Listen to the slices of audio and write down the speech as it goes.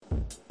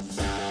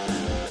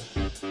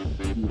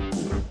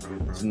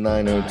It's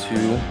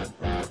 9:02.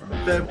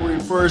 February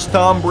 1st,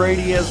 Tom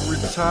Brady has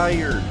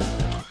retired.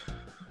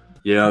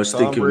 Yeah, I was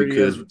Tom thinking Brady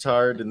we has could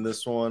retired in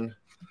this one.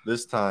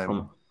 This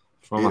time,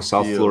 from my it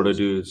South Florida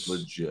feels dudes,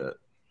 legit.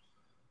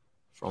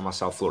 for all my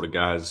South Florida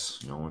guys,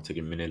 I want to take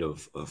a minute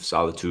of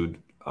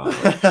solitude.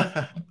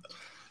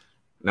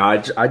 No,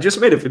 I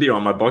just made a video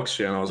on my Bucks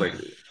channel. I was like,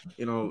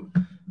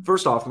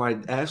 first off, my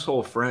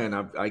asshole friend,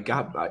 I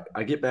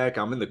get back,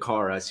 I'm in the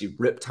car, I see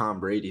Rip Tom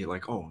Brady,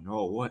 like, oh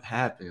no, what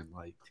happened?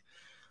 Like,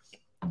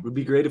 it would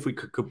be great if we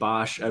could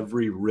kibosh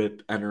every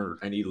Rip enter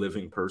any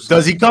living person.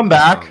 Does he come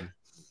back?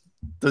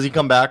 Does he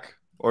come back,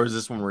 or is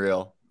this one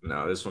real?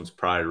 No, this one's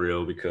probably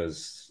real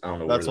because I don't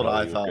know That's where what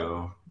I he thought. would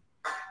go.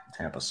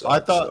 Tampa sucks. I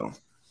thought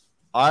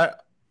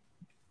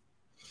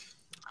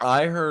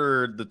I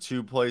heard the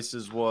two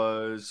places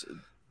was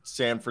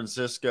San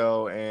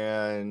Francisco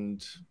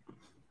and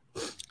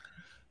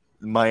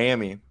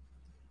Miami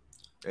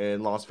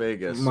and Las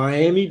Vegas.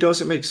 Miami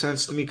doesn't make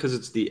sense to me because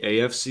it's the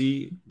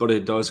AFC, but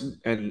it does,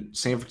 and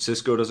San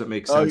Francisco doesn't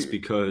make sense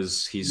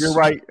because he's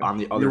right. on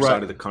the other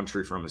side of the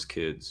country from his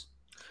kids.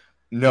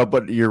 No,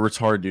 but you're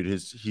retarded, dude.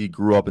 He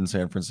grew up in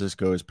San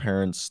Francisco. His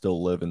parents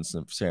still live in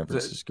San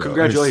Francisco.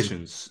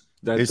 Congratulations.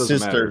 His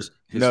sisters.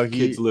 Matter. His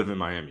kids live in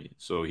Miami,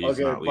 so he's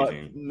not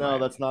leaving. No,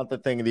 that's not the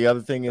thing. The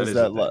other thing is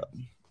that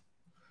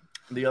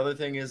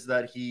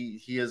he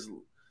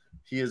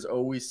has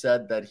always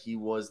said that he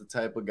was the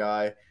type of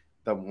guy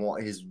that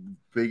his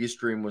biggest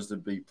dream was to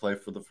play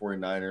for the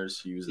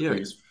 49ers. He was the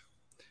biggest.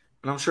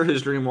 And I'm sure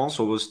his dream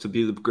also was to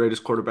be the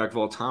greatest quarterback of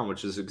all time,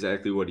 which is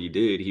exactly what he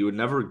did. He would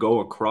never go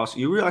across.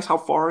 You realize how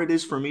far it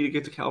is for me to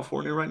get to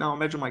California right now?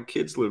 Imagine my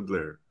kids lived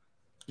there.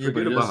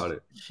 Forget about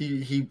it.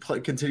 He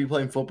continued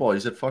playing football. He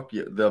said, "Fuck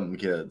you, them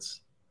kids."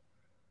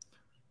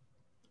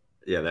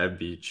 Yeah, I'd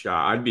be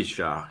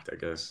shocked, I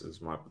guess,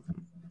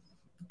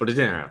 but it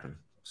didn't happen.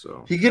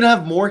 So he can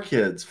have more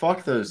kids.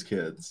 Fuck those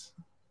kids.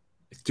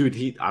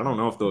 Dude, I don't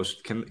know if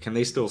those can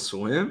they still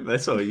swim?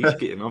 That's how he's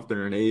getting up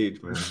there in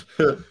age, man.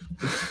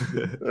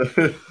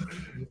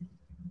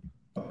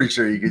 I'm pretty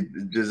sure you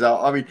could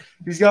Giselle. I mean,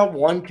 he's got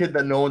one kid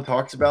that no one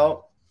talks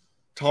about.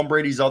 Tom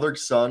Brady's other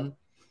son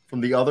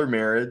from the other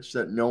marriage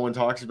that no one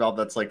talks about.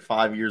 That's like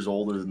 5 years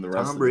older than the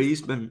rest. Tom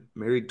Brady's been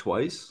married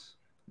twice.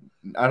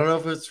 I don't know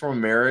if it's from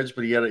marriage,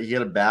 but he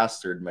had a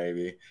bastard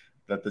maybe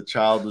that the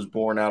child was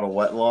born out of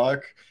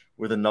wedlock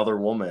with another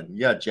woman.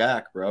 Yeah,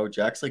 Jack, bro.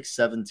 Jack's like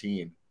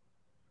 17.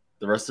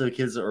 The rest of the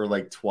kids are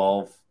like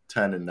 12,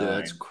 10, and 9. Yeah,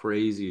 that's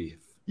crazy.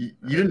 You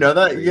didn't know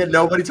that? Yeah,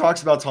 nobody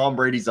talks about Tom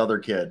Brady's other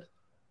kid.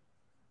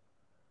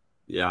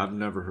 Yeah, I've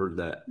never heard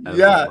that.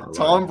 Yeah,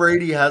 Tom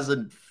Brady has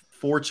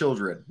 4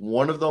 children.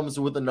 One of them is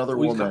with another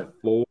woman.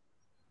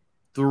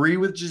 3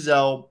 with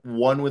Giselle,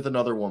 1 with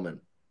another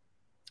woman.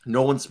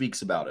 No one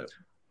speaks about it.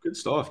 Good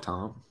stuff,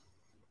 Tom.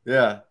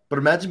 Yeah, but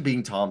imagine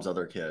being Tom's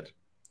other kid.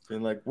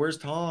 Being like, where's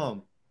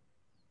Tom?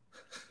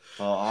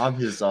 Oh, I'm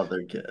his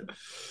other kid.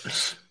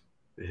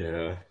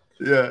 Yeah.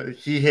 Yeah,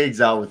 he hangs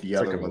out with the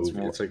other ones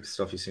more. It's like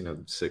stuff you see in a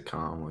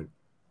sitcom,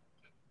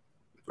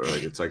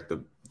 it's like a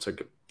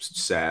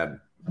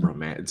sad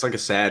romance. It's like a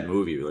sad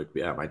movie. Like,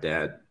 yeah, my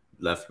dad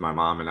left my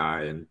mom and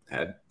I and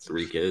had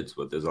 3 kids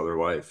with his other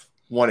wife.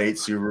 Won 8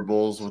 Super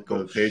Bowls with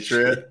the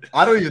Patriot.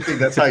 I don't even think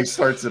that's how he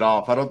starts it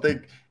off. I don't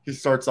think he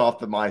starts off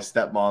that my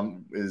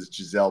stepmom is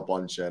Giselle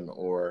Bundchen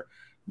or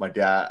my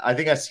dad. I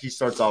think he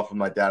starts off with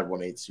my dad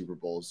won 8 Super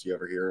Bowls. You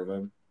ever hear of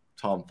him?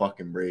 Tom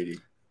fucking Brady.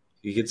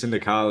 He gets into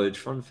college.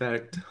 Fun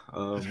fact,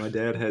 my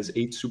dad has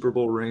 8 Super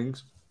Bowl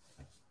rings.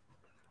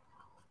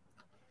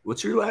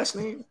 What's your last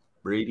name?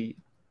 Brady.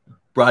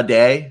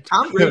 Brady.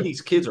 Tom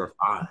Brady's kids are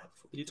 5. What are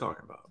you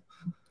talking about?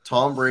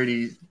 Tom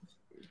Brady.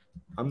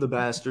 I'm the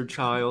bastard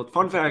child.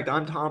 Fun fact,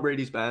 I'm Tom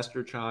Brady's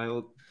bastard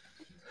child.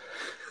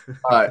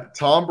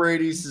 Tom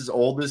Brady's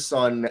oldest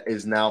son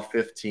is now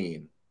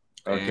 15.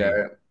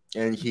 Okay.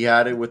 And he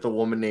had it with a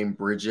woman named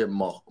Bridget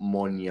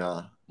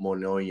Monoya.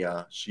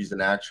 She's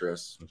an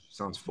actress. She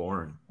sounds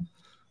foreign.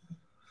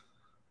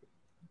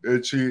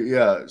 And his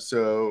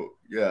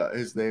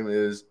name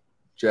is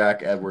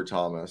Jack Edward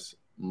Thomas.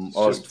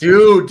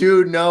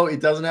 Dude, no, it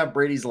doesn't have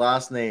Brady's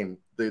last name.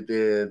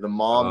 The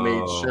mom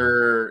made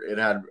sure it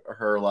had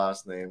her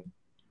last name.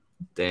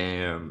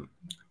 Damn.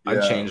 Yeah.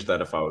 I'd change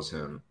that if I was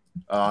him.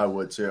 I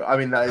would too. I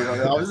mean, if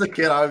I was a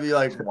kid, I would be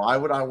like, why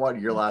would I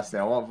want your last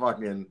name? I want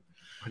fucking.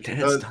 My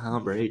dad's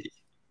Tom Brady.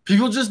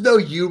 People just know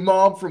you,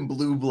 Mom, from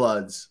Blue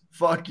Bloods.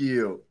 Fuck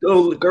you.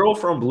 Oh, the girl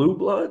from Blue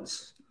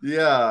Bloods?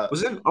 Yeah.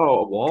 Was it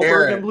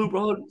Wahlberg in Blue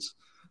Bloods?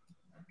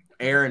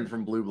 Aaron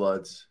from Blue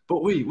Bloods.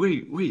 But wait.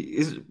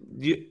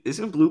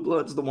 Isn't Blue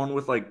Bloods the one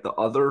with like the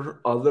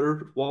other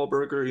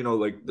Wahlburger? You know,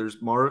 like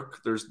there's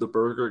Mark, there's the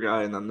burger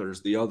guy, and then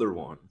there's the other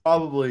one.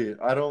 Probably.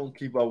 I don't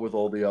keep up with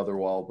all the other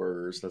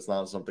Wahlburgers. That's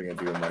not something I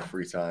do in my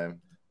free time.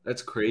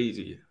 That's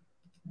crazy.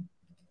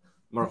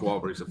 Mark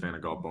Wahlberg's a fan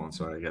of golf ball,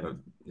 so I gotta,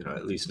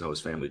 at least know his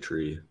family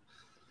tree.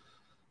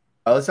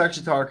 Let's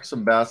actually talk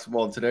some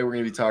basketball. Today we're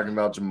going to be talking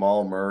about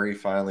Jamal Murray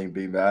finally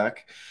being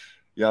back.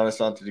 Giannis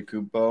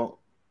Antetokounmpo,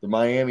 the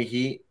Miami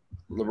Heat,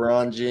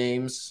 LeBron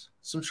James,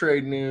 some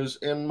trade news,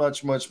 and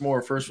much, much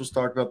more. First, we'll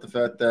talk about the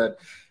fact that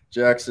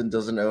Jackson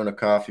doesn't own a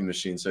coffee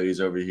machine, so he's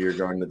over here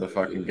going to the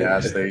fucking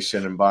gas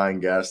station and buying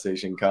gas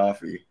station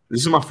coffee.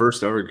 This is my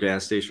first ever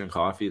gas station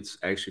coffee. It's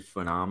actually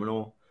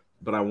phenomenal.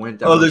 But I went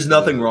down. Oh, there's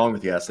nothing wrong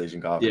with gas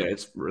station coffee. Yeah,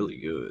 it's really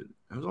good.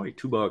 It was like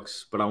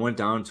 $2, but I went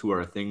down to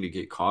our thing to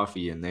get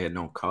coffee, and they had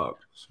no cup.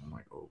 So I'm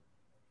like, oh.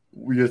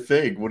 You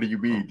think? What do you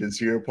mean? Is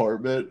your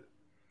apartment?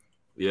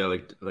 Yeah,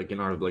 like in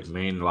our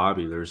main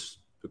lobby, there's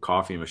a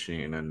coffee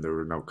machine, and there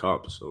were no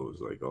cups, so it was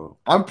like, oh.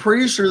 I'm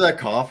pretty sure that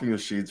coffee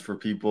machine's for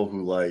people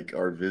who like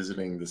are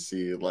visiting to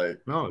see like.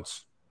 No,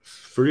 it's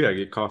free. I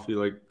get coffee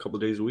like a couple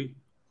days a week.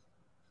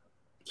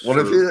 What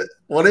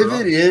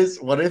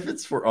if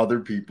it's for other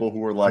people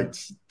who are like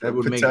that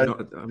would make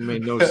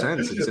no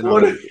sense. It's in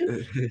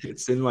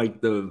it's in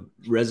like the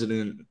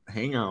resident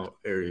hangout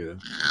area.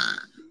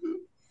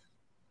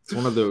 It's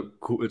one of the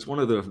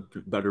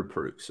better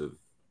perks of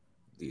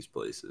these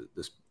places.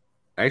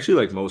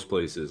 Actually, like most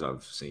places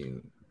I've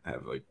seen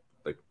have like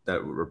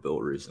that were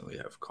built recently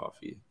have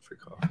free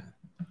coffee.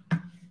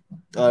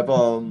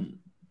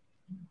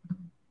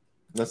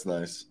 That's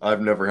nice.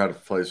 I've never had a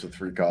place with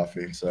free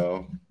coffee,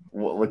 so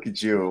look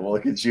at you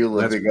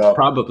living up.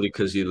 Probably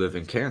because you live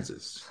in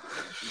Kansas.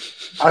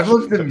 I've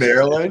lived in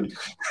Maryland.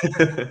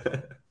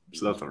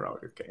 There's nothing wrong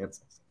with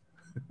Kansas.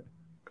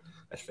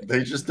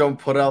 They just don't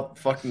put out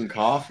fucking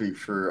coffee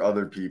for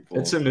other people.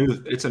 It's a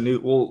new.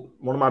 Well,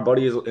 one of my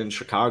buddies in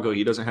Chicago,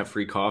 he doesn't have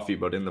free coffee,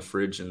 but in the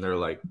fridge in their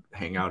like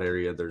hangout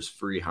area, there's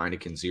free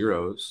Heineken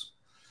Zeros,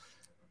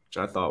 which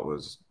I thought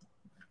was.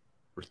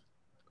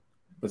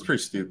 That's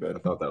pretty stupid. I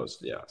thought that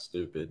was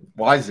stupid.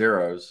 Why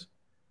zeros?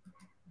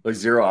 Like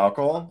zero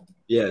alcohol?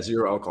 Yeah,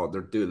 zero alcohol.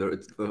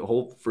 It's the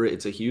whole fridge.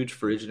 It's a huge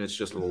fridge, and it's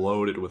just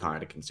loaded with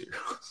Heineken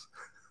Zeros.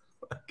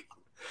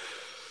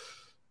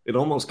 It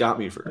almost got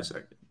me for a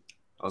second.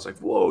 I was like,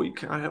 "Whoa, you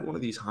can't have one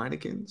of these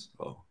Heinekens?"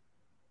 Oh.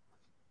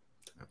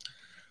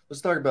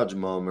 Let's talk about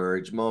Jamal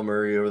Murray. Jamal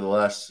Murray over the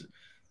last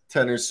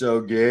 10 or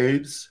so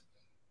games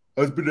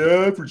has been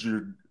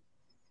averaging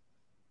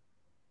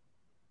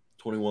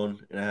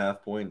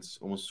 21.5 points,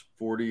 almost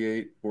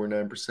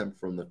 49%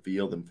 from the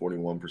field and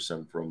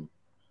 41% from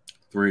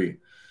three.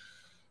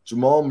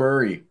 Jamal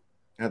Murray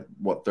had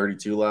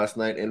 32 last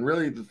night, and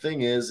really the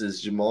thing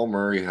is Jamal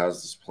Murray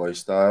has this play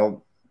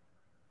style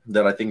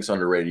that I think is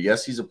underrated.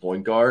 Yes, he's a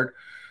point guard,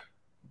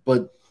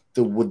 but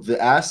with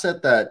the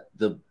asset that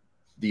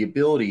the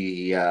ability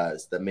he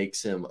has that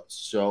makes him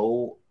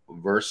so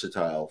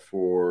versatile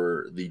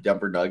for the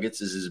Denver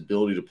Nuggets is his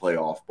ability to play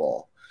off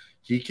ball.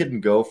 He can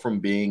go from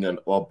being a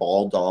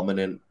ball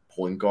dominant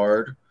point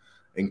guard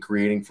and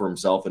creating for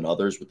himself and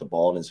others with the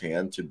ball in his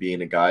hand to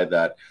being a guy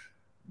that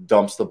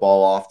dumps the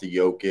ball off to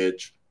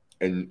Jokic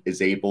and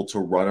is able to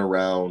run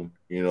around,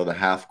 the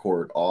half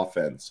court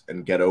offense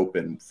and get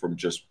open from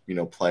just,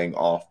 playing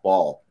off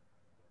ball.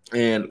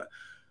 And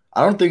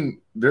I don't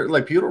think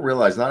people don't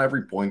realize not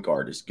every point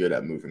guard is good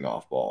at moving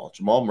off ball.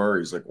 Jamal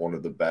Murray is like one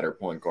of the better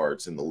point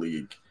guards in the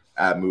league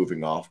at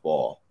moving off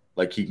ball.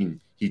 Like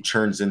he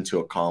turns into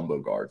a combo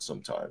guard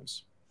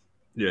sometimes.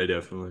 Yeah,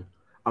 definitely.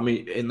 I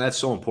mean, and that's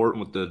so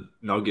important with the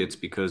Nuggets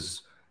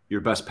because your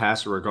best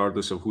passer,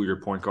 regardless of who your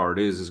point guard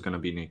is going to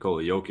be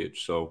Nikola Jokic.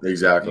 So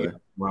exactly, you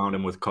surround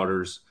him with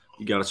cutters.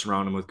 You got to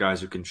surround him with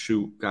guys who can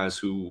shoot, guys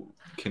who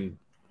can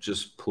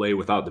just play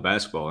without the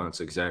basketball. And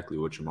that's exactly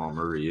what Jamal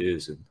Murray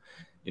is. And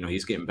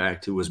he's getting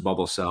back to his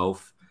bubble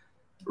self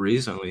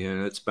recently,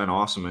 and it's been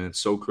awesome. And it's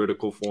so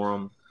critical for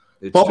him.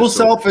 Bubble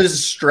self is a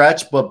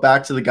stretch, but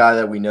back to the guy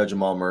that we know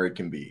Jamal Murray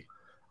can be.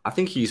 I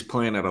think he's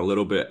playing at a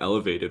little bit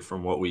elevated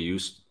from what we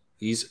used.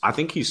 I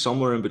think he's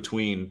somewhere in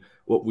between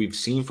what we've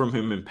seen from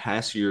him in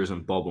past years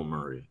and Bubble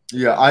Murray.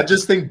 Yeah, I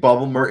just think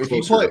Bubble Murray. If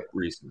he played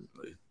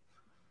recently,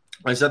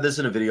 I said this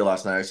in a video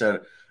last night. I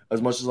said,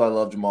 as much as I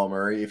love Jamal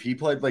Murray, if he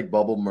played like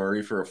Bubble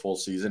Murray for a full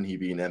season,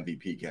 he'd be an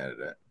MVP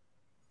candidate.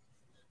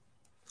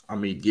 I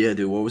mean, yeah,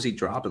 dude. What was he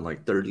dropping?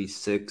 Like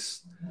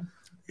 36.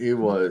 He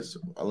was.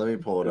 Let me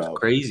pull it up.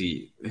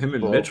 Crazy. Him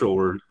and Mitchell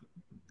were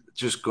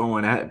just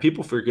going at.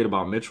 People forget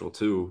about Mitchell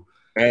too,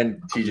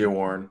 and T.J.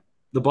 Warren.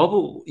 The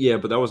bubble, yeah,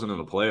 but that wasn't in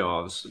the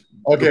playoffs.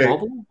 Okay, the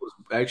bubble was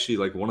actually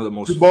like one of the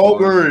most. Jamal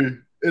Murray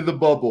in the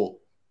bubble,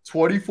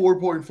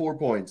 24.4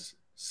 points,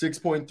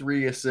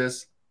 6.3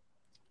 assists,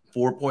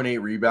 4.8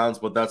 rebounds.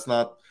 But that's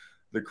not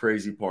the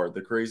crazy part.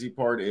 The crazy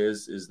part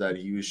is that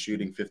he was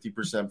shooting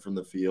 50% from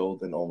the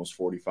field and almost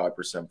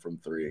 45% from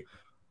three.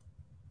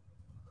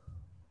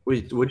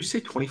 Wait, what did you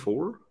say?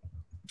 24?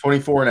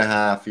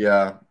 24.5,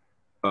 yeah.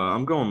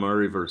 I'm going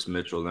Murray versus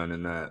Mitchell then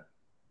in that.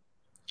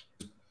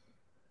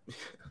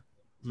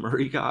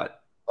 Murray got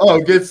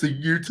against the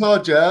Utah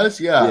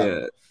Jazz,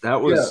 yeah, that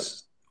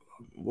was.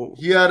 Yeah.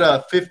 He had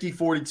a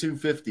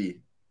 50-42-50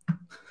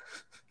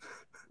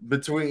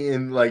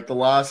 between like the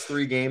last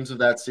three games of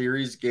that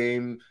series.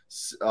 Game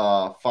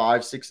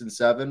 5, 6, and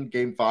 7.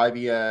 Game 5,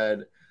 he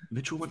had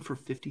Mitchell went for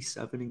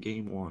 57 in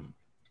game 1.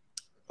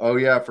 Oh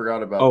yeah, I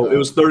forgot about Oh, it that.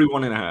 was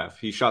 31 and a half.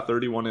 He shot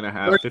 31 and a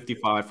half,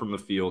 55 from the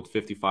field,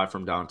 55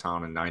 from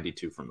downtown, and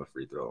 92 from the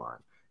free throw line.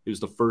 He was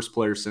the first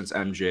player since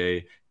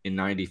MJ in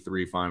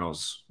 93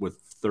 finals with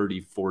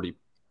 30,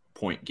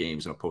 40-point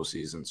games in a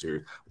postseason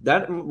series.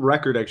 That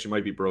record actually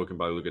might be broken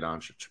by Luka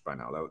Doncic by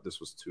now. This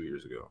was 2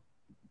 years ago.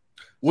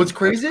 What's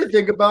crazy to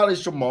think about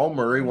is Jamal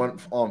Murray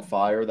went on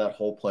fire that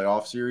whole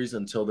playoff series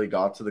until they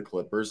got to the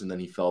Clippers, and then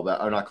he fell back.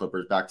 Or not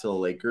Clippers, back to the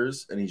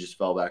Lakers, and he just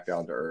fell back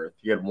down to earth.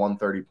 He had one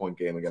 30-point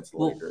game against the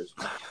Lakers.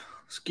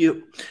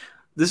 Skip,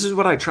 this is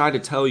what I tried to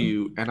tell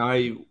you, and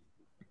I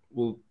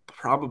will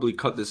probably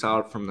cut this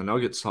out from the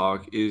Nuggets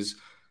talk, is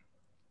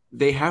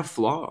they have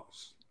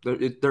flaws.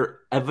 They're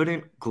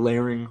evident,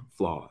 glaring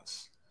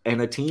flaws. And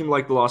a team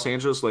like the Los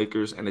Angeles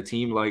Lakers and a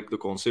team like the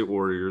Golden State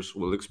Warriors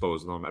will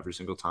expose them every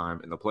single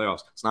time in the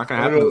playoffs. It's not going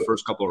to happen in the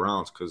first couple of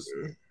rounds because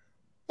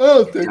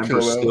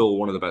Denver's still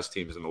one of the best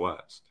teams in the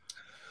West.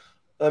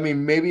 I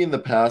mean, maybe in the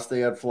past they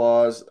had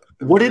flaws.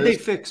 What did they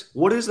fix?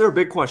 What is their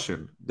big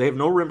question? They have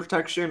no rim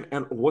protection,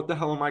 and what the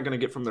hell am I going to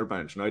get from their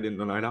bench night in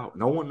and night out?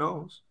 No one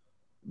knows.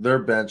 Their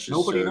bench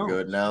is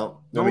good now.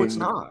 No, it's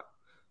not.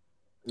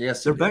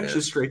 Yes, their bench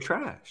is straight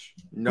trash.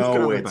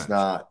 No, it's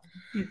not.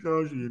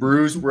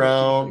 Bruce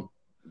Brown.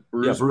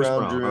 Bruce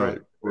Brown. All right.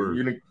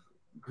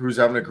 Who's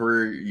having a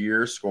career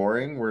year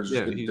scoring? We're just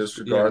going to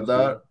disregard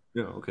that.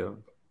 Yeah, okay.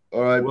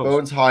 All right,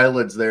 Bones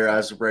Highland's there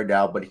as of right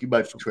now, but he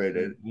might be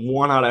traded.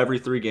 1 out of every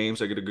 3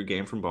 games, I get a good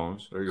game from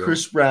Bones. There you go.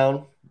 Christian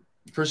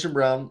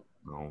Brown.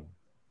 No.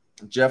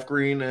 Jeff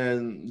Green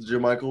and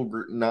Jeff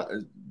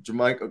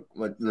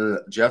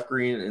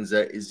Green and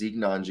Zeke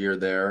Nnaji are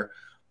there,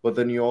 but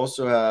then you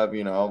also have,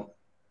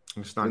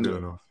 it's not good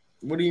enough.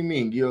 What do you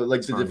mean?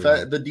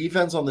 The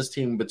defense on this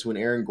team between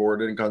Aaron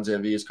Gordon,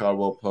 Gonzalez,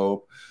 Caldwell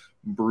Pope,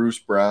 Bruce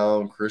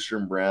Brown,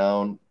 Christian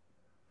Brown.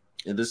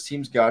 And this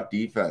team's got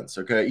defense.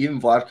 Okay, even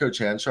Vlatko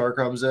Cancar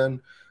comes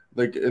in.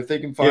 Like if they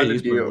can find a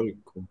deal, really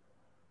cool.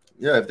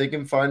 Yeah, if they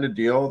can find a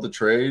deal, the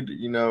trade,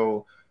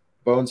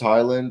 Bones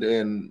Highland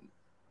and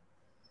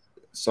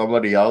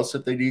somebody else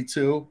if they need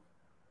to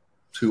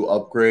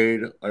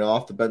upgrade an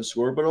off the bench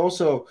scorer, but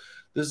also.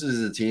 This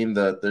is a team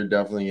that they're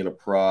definitely going to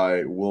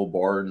pry Will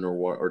Barton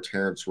or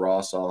Terrence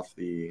Ross off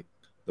the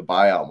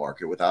buyout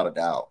market without a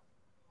doubt.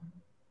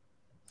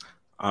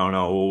 I don't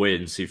know. We'll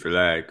wait and see for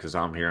that because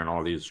I'm hearing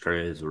all these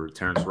trades where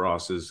Terrence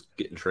Ross is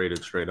getting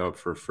traded straight up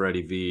for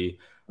Freddie V.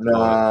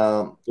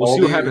 We'll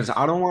see what happens.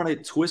 I don't want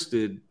it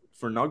twisted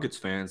for Nuggets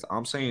fans.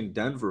 I'm saying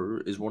Denver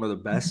is one of the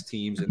best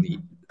teams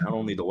in not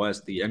only the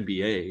West, the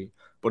NBA.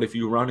 But if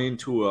you run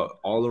into an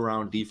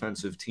all-around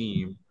defensive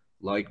team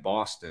like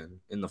Boston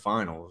in the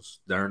finals,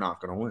 they're not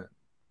going to win.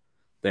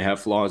 They have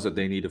flaws that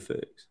they need to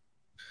fix.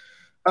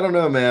 I don't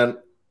know, man.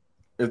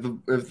 If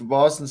the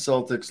Boston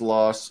Celtics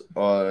lost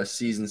a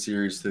season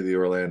series to the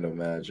Orlando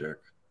Magic.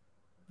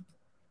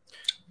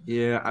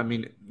 Yeah, I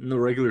mean, in the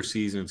regular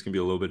season, it's going to be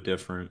a little bit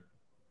different.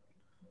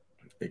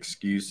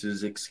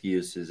 Excuses.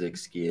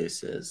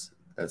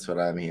 That's what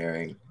I'm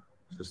hearing.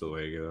 Just the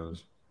way it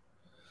goes.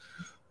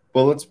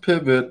 But let's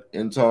pivot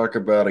and talk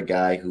about a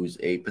guy who's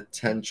a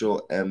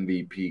potential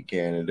MVP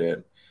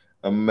candidate,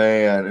 a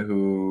man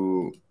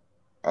who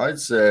I'd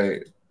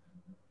say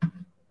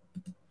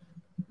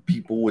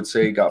people would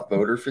say got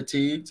voter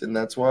fatigued, and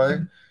that's why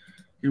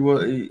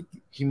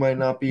he might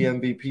not be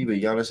MVP. But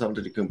Giannis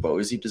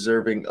Antetokounmpo, is he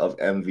deserving of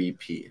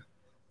MVP?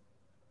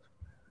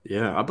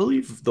 Yeah, I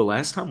believe the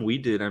last time we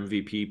did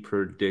MVP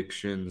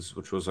predictions,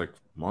 which was like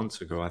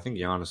months ago, I think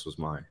Giannis was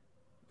my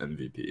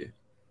MVP.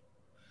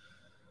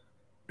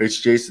 It's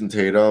Jason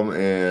Tatum,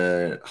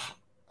 and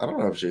I don't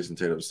know if Jason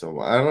Tatum's still.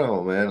 I don't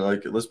know, man.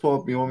 Like, let's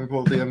pull up. You want me to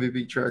pull up the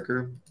MVP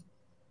tracker?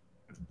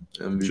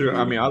 MVP. Sure.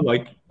 I mean, I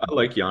like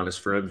Giannis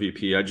for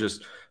MVP. I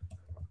just,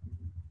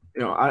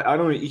 I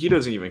don't. He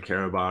doesn't even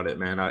care about it,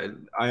 man. I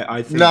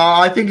think. No,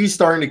 I think he's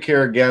starting to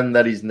care again.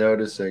 That he's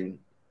noticing.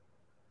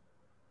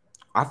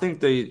 I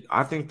think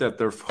that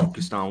they're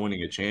focused on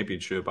winning a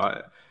championship.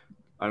 I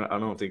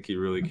don't think he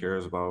really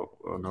cares about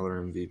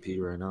another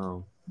MVP right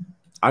now.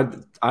 I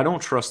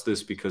don't trust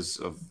this because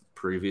of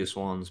previous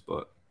ones,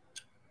 but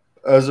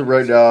as of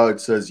right now, it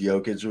says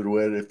Jokic would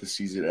win if the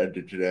season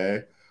ended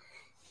today.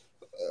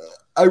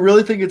 I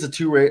really think it's a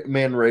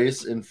 2-man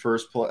race in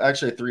first place.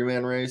 Actually, a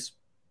 3-man race.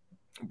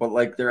 But,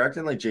 like, they're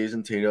acting like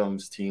Jason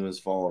Tatum's team has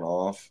fallen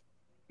off,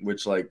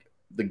 which, like,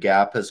 the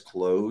gap has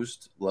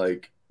closed.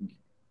 Like,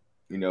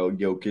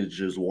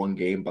 Jokic is 1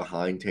 game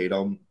behind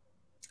Tatum,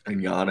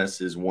 and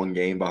Giannis is 1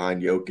 game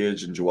behind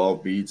Jokic, and Joel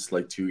Embiid's,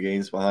 like, 2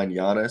 games behind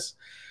Giannis.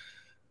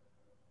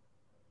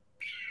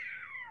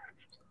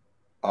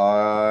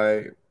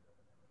 Jokic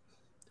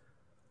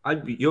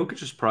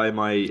is probably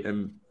my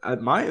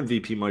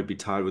MVP might be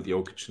tied with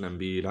Jokic and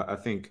Embiid. I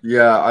think.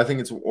 Yeah, I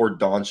think it's or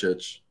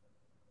Doncic.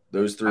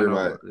 Those 3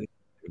 are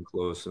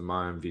close in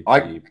my MVP.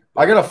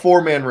 I got a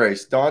 4-man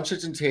race.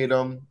 Doncic and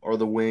Tatum are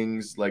the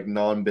wings, like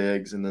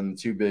non-bigs, and then the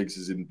 2 bigs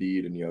is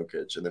Embiid and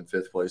Jokic, and then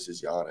 5th place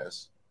is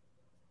Giannis.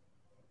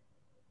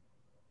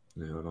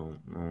 Yeah, I don't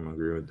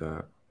agree with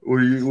that. What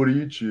do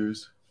you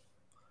choose?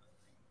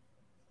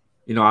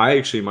 I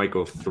actually might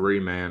go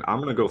 3-man. I'm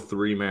gonna go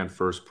 3-man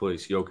first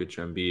place. Jokic,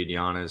 Embiid,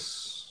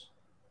 Giannis,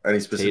 Any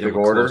specific Tatum a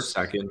order? close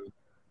second.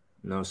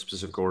 No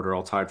specific order.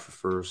 All tied for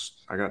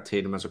first. I got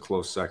Tatum as a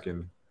close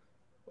second.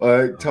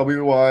 Tell me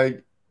why.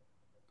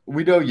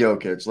 We know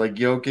Jokic. Like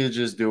Jokic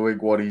is doing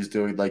what he's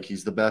doing. Like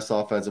he's the best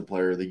offensive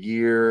player of the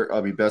year.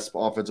 I mean, best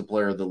offensive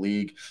player of the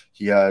league.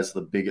 He has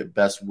the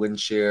best win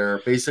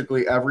share.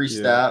 Basically, every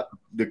stat.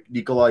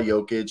 Nikola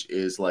Jokic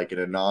is like an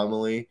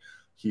anomaly.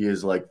 He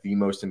is like the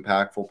most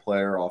impactful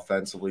player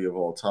offensively of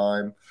all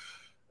time,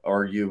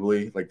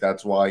 arguably. Like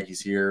that's why he's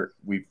here.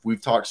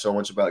 We've talked so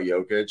much about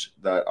Jokic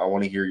that I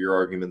want to hear your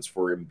arguments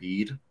for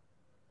Embiid.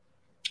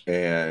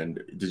 And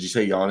did you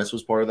say Giannis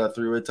was part of that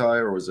three-way tie,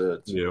 or was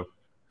it? Yeah.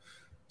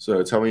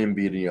 So tell me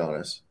Embiid and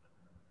Giannis.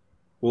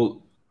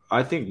 Well,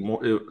 I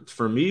think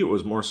for me it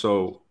was more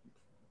so.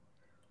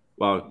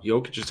 Wow,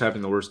 Jokic is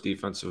having the worst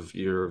defensive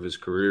year of his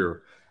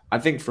career. I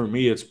think for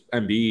me it's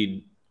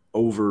Embiid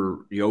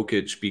over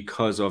Jokic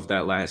because of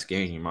that last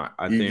game. I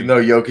Even think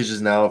though Jokic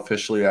is now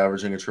officially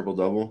averaging a triple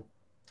double.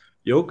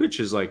 Jokic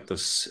is like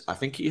I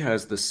think he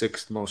has the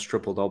 6th most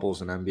triple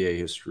doubles in NBA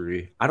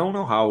history. I don't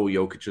know how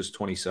Jokic is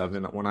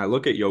 27. When I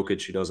look at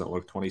Jokic, he doesn't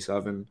look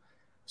 27.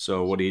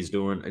 So what he's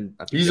doing, and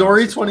I think He's Giannis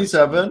already is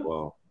 27 as 27.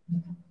 well.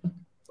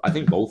 I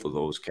think both of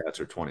those cats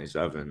are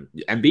 27.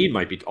 Embiid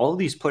might be. All of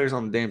these players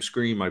on the damn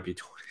screen might be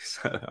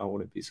 27. I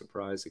wouldn't be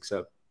surprised,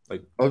 except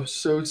like I'm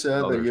so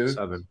sad that you.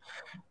 7.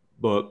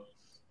 But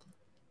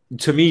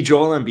to me,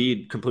 Joel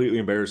Embiid completely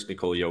embarrassed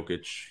Nikola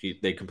Jokic.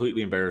 They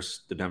completely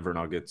embarrassed the Denver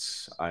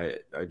Nuggets. I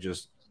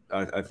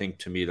think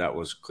to me that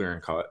was clear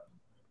and cut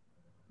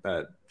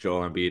that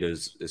Joel Embiid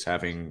is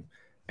having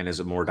and is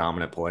a more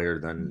dominant player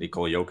than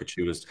Nikola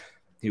Jokic.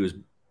 He was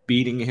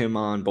beating him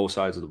on both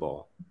sides of the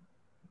ball,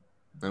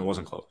 and it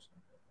wasn't close.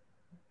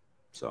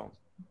 So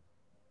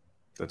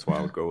that's why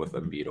I would go with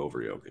Embiid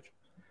over Jokic.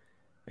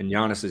 And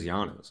Giannis is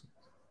Giannis.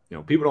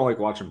 People don't like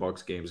watching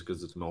Bucks games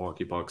because it's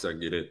Milwaukee Bucks. I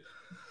get it.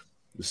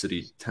 The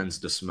city tends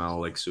to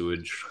smell like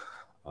sewage.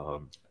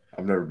 I've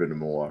never been to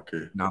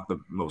Milwaukee. Not the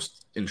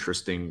most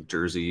interesting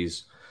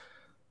jerseys.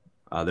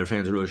 Their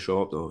fans really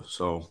show up though.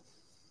 So,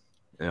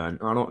 yeah,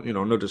 I don't,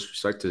 no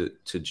disrespect to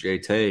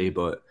JT,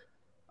 but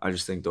I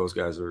just think those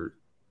guys are.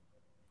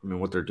 I mean,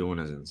 what they're doing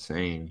is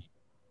insane.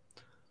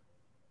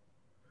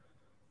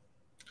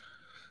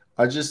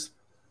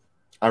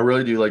 I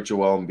really do like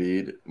Joel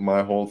Embiid.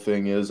 My whole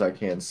thing is I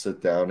can't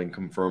sit down and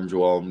confirm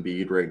Joel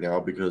Embiid right now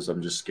because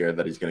I'm just scared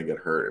that he's going to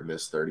get hurt and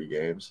miss 30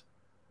 games.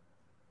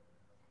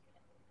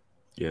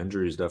 Yeah,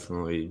 injuries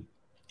definitely.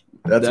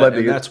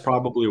 That's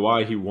probably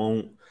why he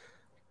won't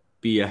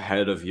be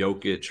ahead of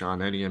Jokic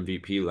on any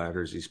MVP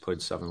ladders. He's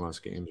played 7 less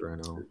games right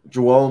now.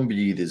 Joel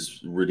Embiid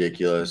is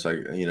ridiculous.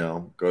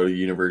 Go to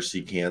University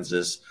of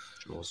Kansas.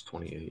 Joel's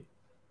 28.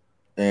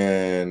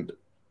 And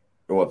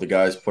the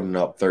guy's putting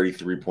up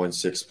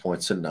 33.6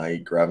 points a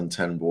night, grabbing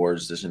 10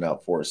 boards, dishing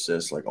out 4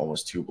 assists, like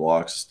almost 2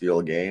 blocks, steal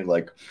a game.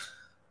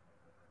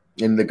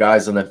 And the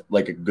guy's a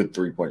good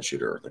 3-point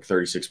shooter, like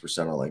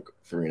 36% on like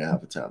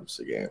 3.5 attempts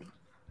a game.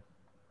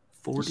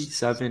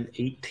 47,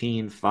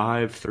 18,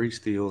 5, 3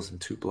 steals, and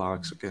 2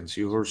 blocks against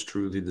yours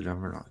truly, the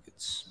Denver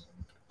Nuggets.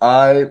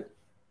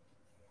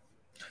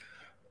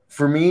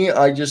 For me,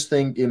 I just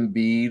think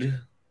Embiid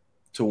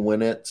to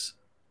win it,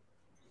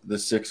 the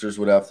Sixers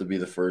would have to be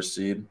the first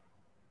seed.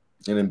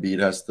 And Embiid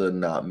has to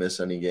not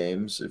miss any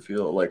games,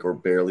 or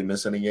barely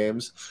miss any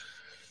games.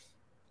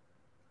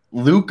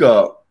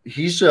 Luka,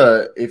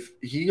 if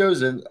he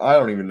goes in, I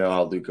don't even know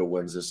how Luka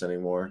wins this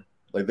anymore.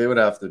 Like they would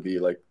have to be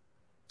like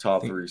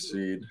top 3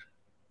 seed.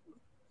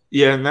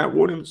 Yeah, and that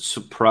wouldn't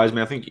surprise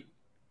me. I think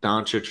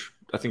Doncic,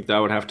 that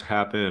would have to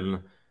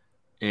happen,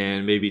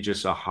 and maybe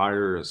just a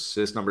higher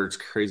assist number. It's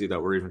crazy that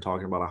we're even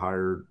talking about a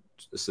higher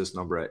assist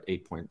number at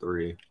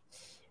 8.3.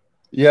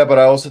 Yeah, but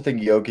I also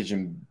think Jokic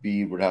and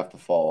Embiid would have to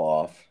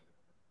fall off.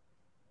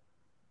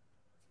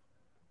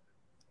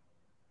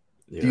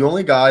 Yeah. The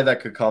only guy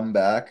that could come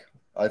back,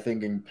 I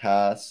think, and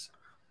pass.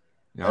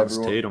 It's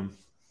Tatum.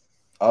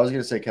 I was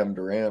going to say Kevin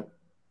Durant.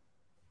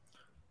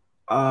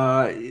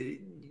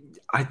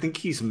 I think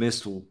he's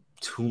missed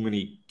too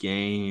many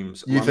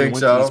games. You think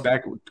so? He's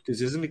back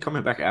because isn't he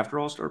coming back after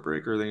All-Star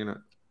break? Or are they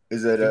gonna?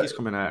 Is it? He's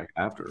coming back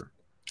after.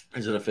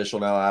 Is it official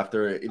now?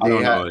 After I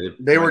don't know.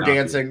 They were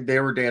dancing.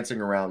 They were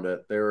dancing around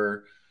it.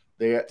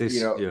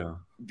 Yeah.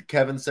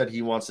 Kevin said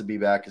he wants to be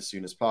back as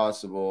soon as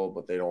possible,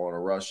 but they don't want to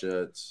rush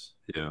it.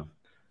 Yeah.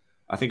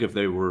 I think if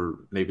they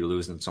were maybe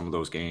losing some of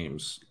those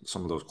games,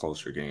 some of those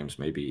closer games,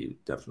 maybe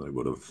definitely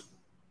would have.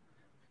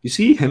 You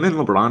see, him and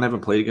LeBron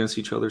haven't played against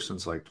each other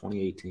since like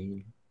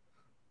 2018.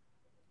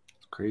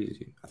 It's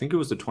crazy. I think it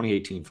was the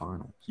 2018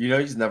 finals.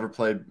 He's never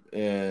played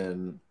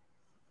in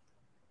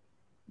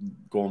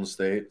Golden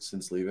State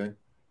since leaving.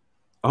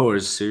 Oh,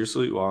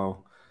 seriously?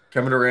 Wow.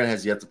 Kevin Durant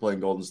has yet to play in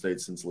Golden State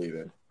since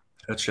leaving.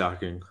 That's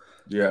shocking.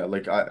 Yeah,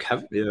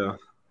 yeah.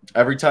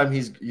 Every time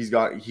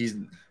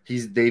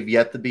they've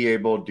yet to be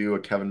able to do a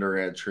Kevin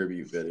Durant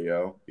tribute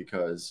video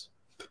because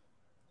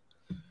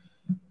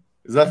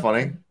is that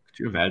funny? Could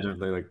you imagine if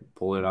they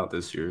pull it out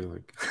this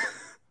year?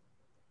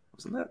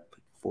 Wasn't that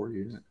like 4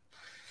 years?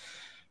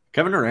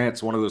 Kevin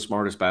Durant's one of the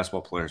smartest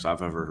basketball players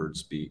I've ever heard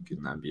speak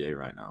in the NBA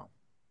right now.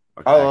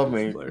 I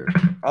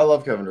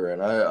love Kevin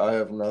Durant. I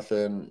have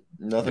nothing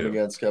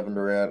against Kevin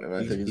Durant, and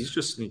I think he's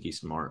just sneaky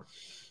smart.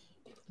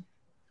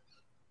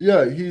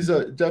 Yeah, he's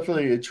a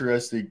definitely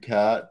interesting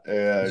cat.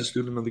 And he's a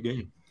student of the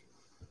game.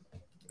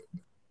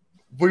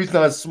 But he's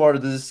not as smart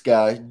as this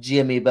guy,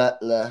 Jimmy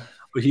Butler.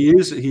 But he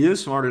is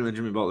smarter than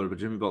Jimmy Butler, but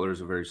Jimmy Butler is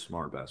a very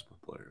smart basketball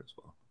player as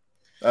well.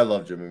 I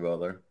love Jimmy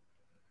Butler.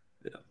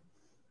 Yeah.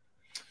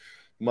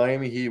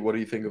 Miami Heat, what do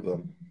you think of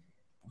them?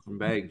 Welcome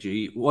back,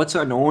 G. What's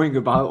annoying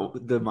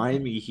about the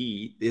Miami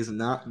Heat is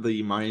not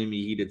the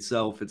Miami Heat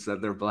itself, it's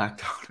that they're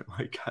blacked out in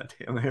my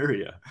goddamn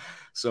area.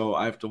 So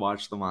I have to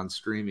watch them on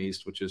Stream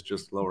East, which is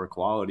just lower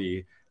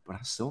quality, but I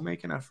still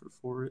make an effort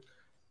for it.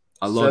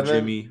 I love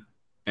Jimmy.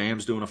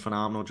 Bam's doing a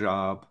phenomenal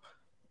job.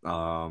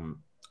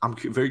 I'm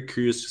very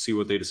curious to see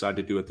what they decide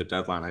to do at the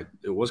deadline.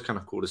 It was kind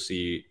of cool to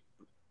see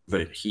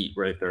the Heat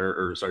right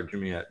there,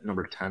 Jimmy at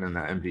number 10 in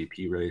that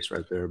MVP race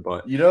right there.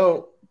 But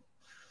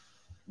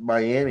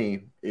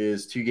Miami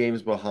is 2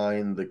 games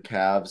behind the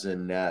Cavs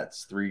and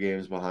Nets, 3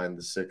 games behind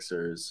the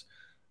Sixers.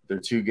 They're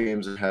 2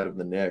 games ahead of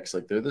the Knicks.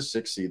 Like, they're the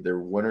 6th seed. They're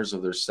winners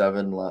of their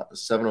 7 of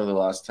their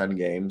last 10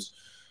 games.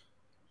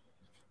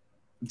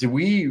 Did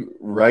we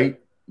write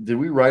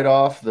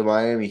off the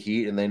Miami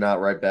Heat and they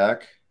not write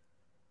back?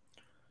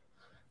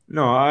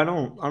 No, I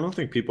don't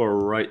think people are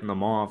writing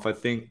them off. I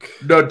think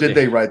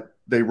they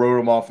wrote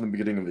them off in the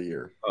beginning of the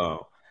year.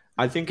 Oh,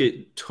 I think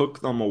it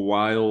took them a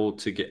while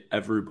to get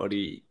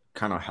everybody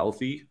kind of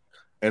healthy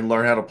and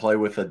learn how to play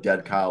with a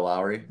dead Kyle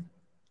Lowry.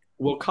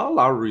 Well, Kyle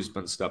Lowry's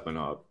been stepping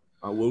up.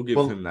 I will give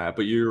him that,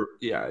 but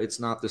it's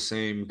not the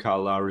same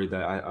Kyle Lowry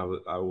that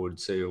I would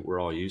say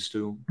we're all used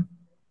to.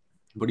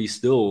 But he's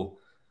still,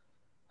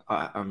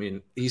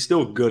 he's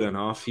still good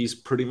enough. He's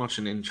pretty much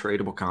an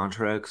untradeable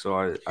contract.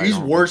 So he's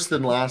worse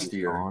than last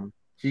year.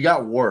 He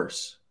got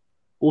worse.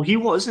 Well, he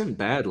wasn't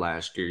bad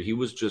last year. He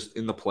was just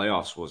in the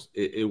playoffs.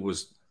 It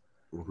was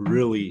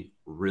really,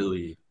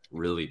 really,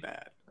 really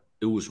bad.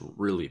 It was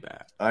really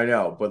bad. I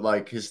know, but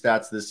like his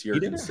stats this year, he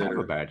didn't have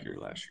a bad year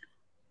last year.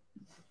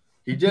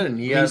 He didn't.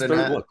 He's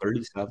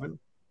 37?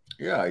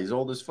 Yeah, he's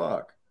old as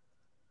fuck.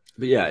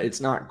 But yeah, it's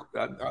not.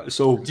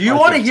 So, do you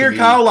want to hear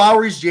Kyle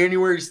Lowry's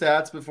January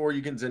stats before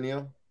you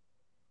continue?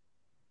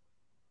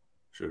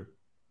 Sure.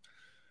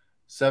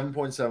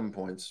 7.7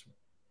 points,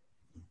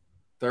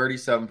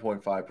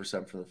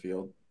 37.5% from the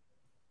field,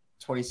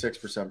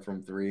 26%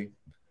 from 3,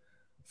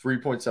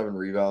 3.7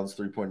 rebounds,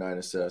 3.9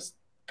 assists.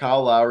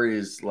 Kyle Lowry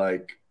is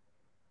like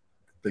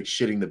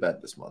shitting the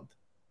bed this month.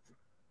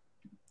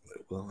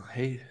 Well,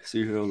 hey,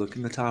 Sergio, look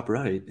in the top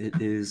right.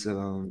 It is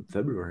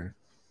February.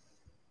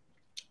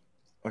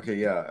 Okay,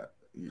 yeah.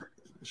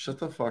 Shut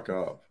the fuck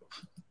up.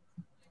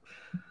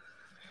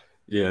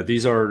 Yeah,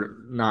 these are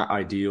not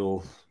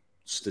ideal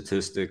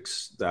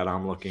statistics that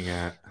I'm looking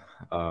at.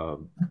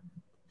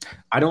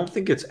 I don't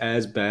think it's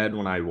as bad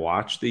when I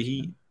watch the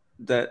Heat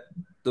that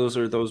those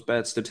are those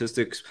bad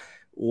statistics.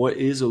 What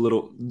is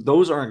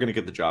those aren't going to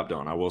get the job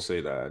done. I will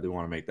say that. I do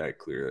want to make that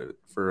clear.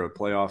 For a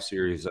playoff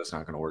series, that's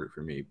not going to work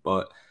for me.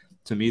 But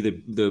to me,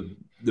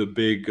 the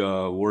big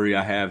worry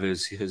I have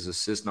is his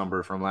assist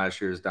number from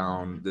last year is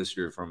down this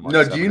year from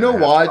no. Do you know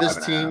why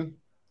this team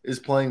is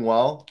playing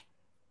well?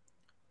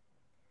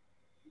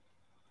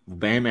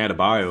 Bam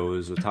Adebayo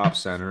is a top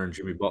center, and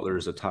Jimmy Butler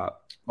is a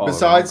top.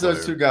 Besides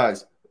those 2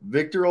 guys,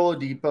 Victor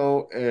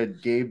Oladipo and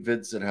Gabe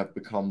Vincent have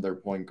become their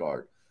point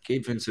guard.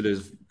 Gabe Vincent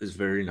is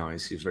very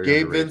nice. He's very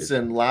Gabe underrated.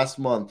 Vincent last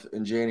month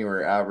in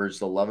January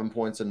averaged 11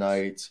 points a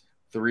night,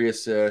 3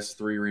 assists,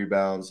 3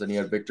 rebounds. Then he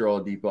had Victor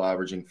Oladipo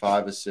averaging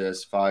 5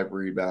 assists, 5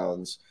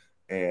 rebounds,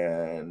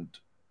 and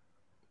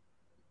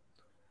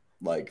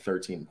like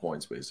 13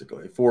 points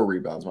basically. 4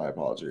 rebounds, my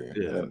apology.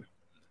 Yeah.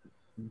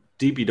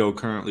 DPDO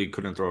currently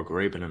couldn't throw a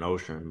grape in an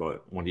ocean,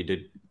 but when he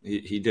did,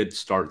 he did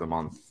start the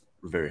month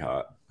very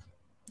hot,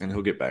 and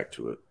he'll get back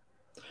to it.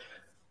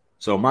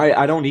 So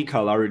I don't need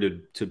Kyle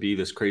Lowry to be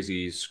this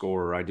crazy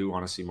scorer. I do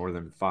want to see more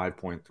than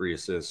 5.3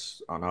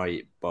 assists a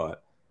night,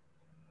 but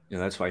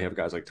that's why you have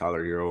guys like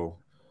Tyler Hero.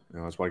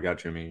 That's why I got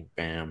Jimmy,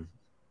 Bam.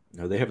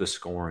 They have the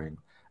scoring.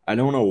 I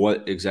don't know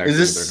what exactly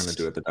they're going to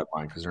do at the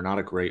deadline because they're not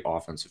a great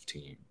offensive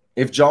team.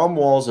 If John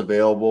Wall's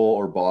available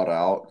or bought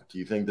out, do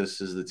you think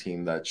this is the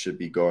team that should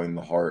be going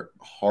the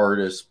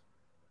hardest,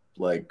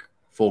 like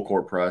full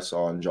court press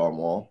on John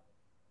Wall?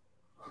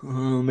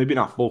 Maybe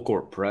not full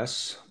court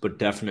press, but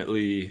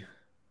definitely.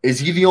 Is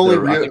he the only?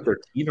 I think they're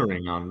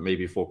teetering on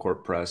maybe full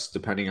court press,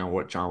 depending on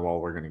what John Wall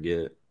we're going to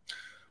get.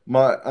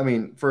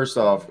 First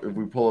off, if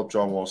we pull up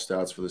John Wall's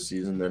stats for the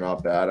season, they're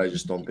not bad. I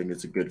just don't think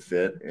it's a good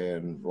fit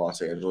in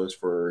Los Angeles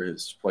for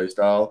his play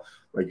style.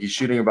 Like he's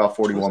shooting about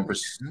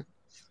 41%.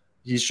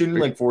 He's shooting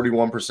like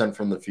 41%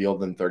 from the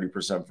field and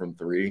 30% from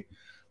 3.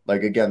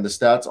 Like again, the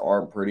stats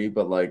aren't pretty,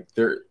 but like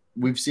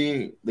we've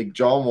seen like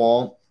John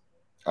Wall.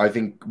 I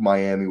think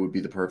Miami would be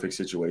the perfect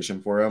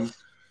situation for him.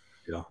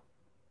 Yeah.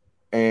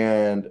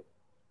 And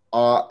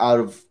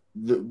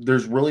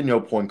there's really no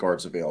point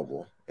guards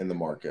available in the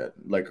market,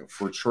 like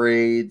for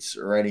trades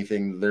or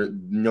anything. There,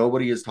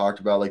 nobody has talked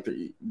about like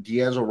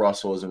D'Angelo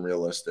Russell isn't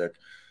realistic.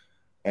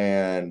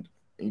 And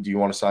do you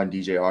want to sign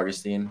DJ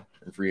Augustine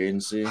in free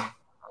agency?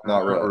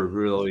 Not really.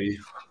 Really.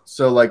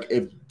 So like,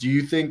 do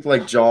you think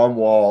like John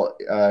Wall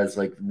is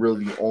like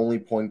really the only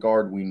point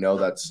guard we know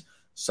that's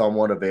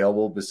somewhat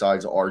available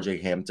besides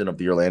RJ Hampton of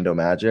the Orlando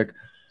Magic?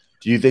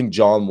 Do you think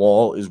John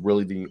Wall is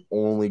really the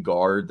only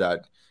guard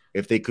that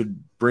if they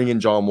could bring in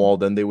John Wall,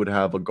 then they would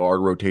have a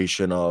guard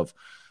rotation of,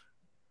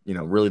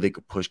 really they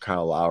could push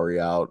Kyle Lowry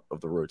out of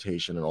the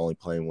rotation and only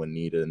playing when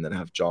needed, and then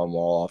have John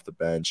Wall off the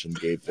bench and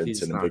Gabe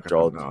Vincent and Victor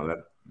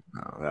Oladipo.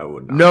 No, that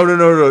would not.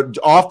 No.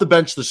 Off the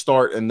bench to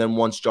start, and then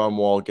once John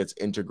Wall gets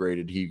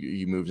integrated,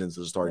 he moves into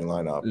the starting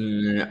lineup.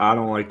 I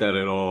don't like that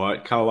at all.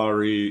 Kyle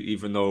Lowry,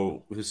 even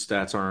though his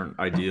stats aren't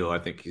ideal, I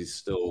think he's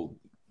still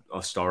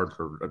a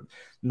starter.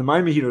 The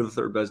Miami Heat are the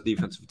third best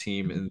defensive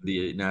team in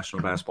the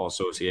National Basketball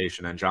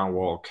Association, and John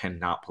Wall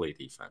cannot play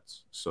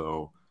defense.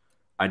 So,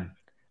 I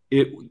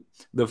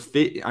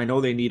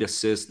know they need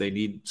assists, they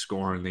need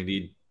scoring, they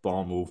need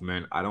ball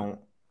movement. I don't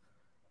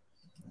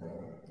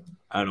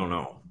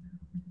know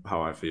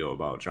how I feel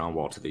about John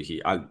Wall to the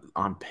Heat.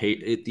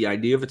 The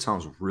idea of it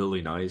sounds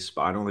really nice,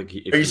 but I don't think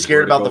Are you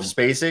scared about the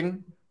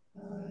spacing?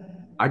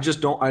 I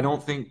just don't. I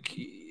don't think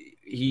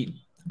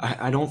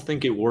I don't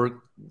think it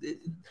worked.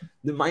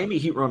 The Miami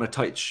Heat run a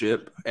tight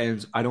ship,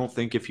 and I don't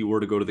think if he were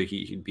to go to the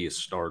Heat, he'd be a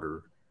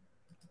starter.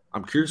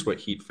 I'm curious what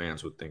Heat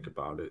fans would think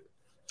about it.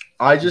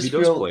 I just he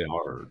does play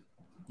hard.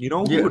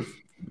 Who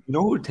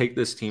would take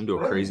this team to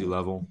a crazy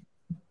level?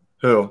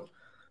 Who?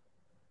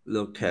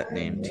 Little cat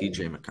named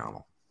TJ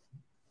McConnell.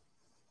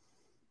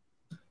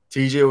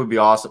 TJ would be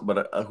awesome,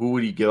 but who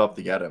would you give up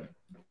to get him?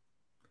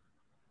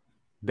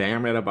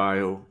 Bam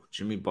Adebayo,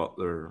 Jimmy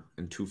Butler,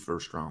 and 2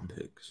 first-round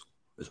picks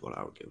is what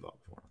I would give up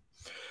for him.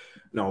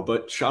 No,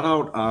 but shout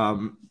out.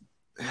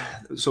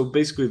 So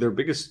basically, their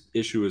biggest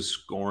issue is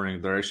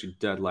scoring. They're actually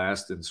dead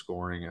last in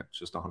scoring at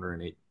just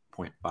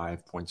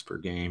 108.5 points per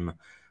game.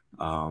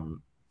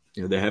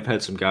 They have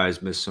had some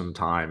guys miss some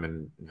time,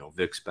 and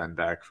Vic's been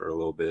back for a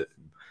little bit.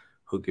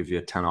 He'll give you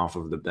a 10 off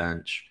of the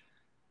bench.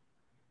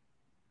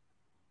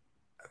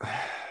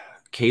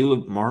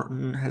 Caleb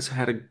Martin has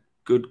had a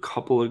good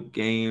couple of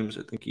games.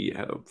 I think he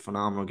had a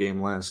phenomenal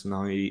game last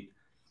night.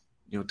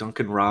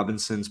 Duncan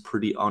Robinson's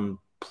pretty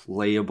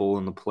unplayable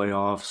in the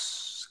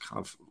playoffs, kind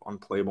of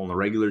unplayable in the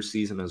regular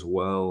season as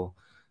well.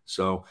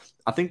 So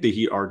I think the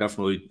Heat are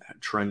definitely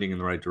trending in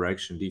the right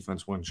direction.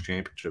 Defense wins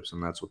championships,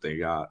 and that's what they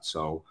got.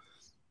 So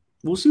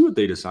we'll see what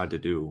they decide to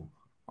do.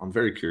 I'm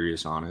very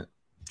curious on it.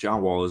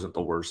 John Wall isn't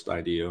the worst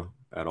idea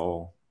at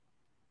all.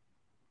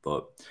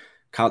 But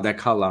that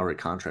Kyle Lowry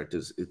contract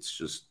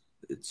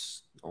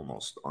it's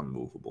almost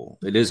unmovable.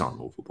 It is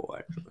unmovable,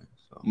 actually.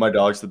 So. My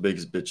dog's the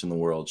biggest bitch in the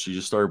world. She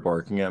just started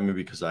barking at me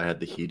because I had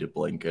the heated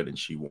blanket and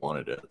she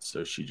wanted it.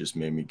 So she just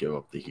made me give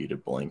up the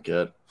heated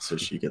blanket so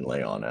she can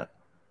lay on it.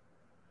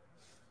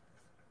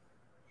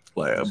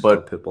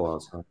 But Pitbull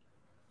outside.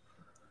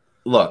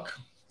 Look,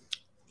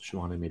 she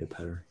wanted me to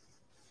pet her.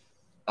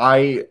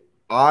 I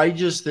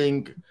just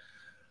think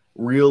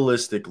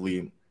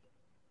realistically,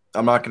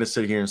 I'm not going to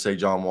sit here and say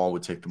John Wall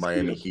would take the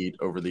Miami Heat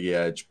over the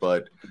edge,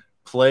 but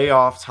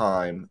playoff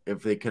time,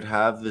 if they could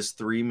have this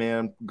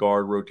 3-man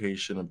guard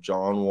rotation of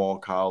John Wall,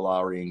 Kyle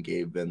Lowry, and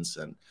Gabe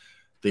Vincent,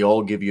 they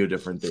all give you a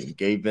different thing.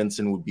 Gabe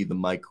Vincent would be the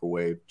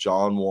microwave.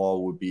 John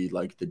Wall would be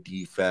like the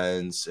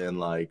defense and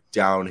like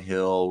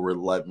downhill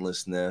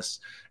relentlessness,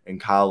 and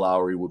Kyle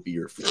Lowry would be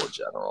your floor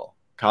general.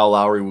 Kyle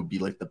Lowry would be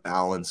like the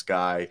balance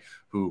guy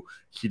who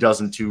he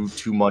doesn't do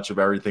too much of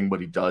everything,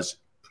 but he does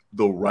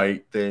the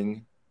right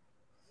thing.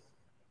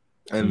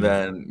 And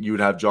then you would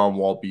have John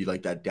Wall be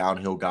like that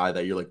downhill guy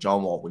that you're like,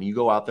 John Wall, when you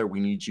go out there, we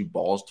need you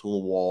balls to the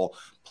wall,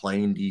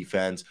 playing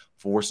defense,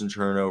 forcing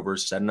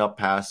turnovers, setting up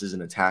passes,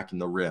 and attacking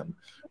the rim.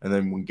 And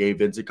then when Gabe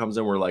Vincent comes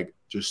in, we're like,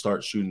 just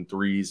start shooting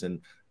threes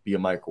and be a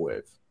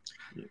microwave.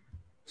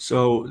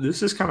 So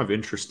this is kind of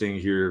interesting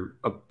here.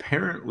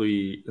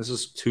 Apparently, this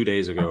is 2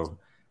 days ago.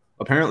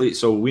 Apparently,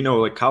 so we know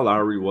like Kyle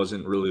Lowry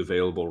wasn't really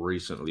available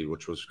recently,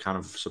 which was kind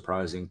of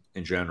surprising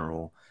in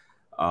general.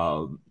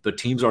 The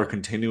teams are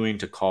continuing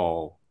to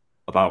call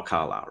about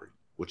Kyle Lowry,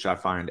 which I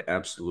find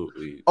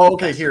absolutely.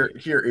 Okay, here.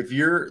 If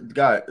you're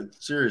guy,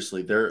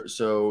 seriously, there.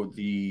 So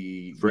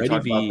the Freddie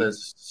V. About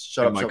this.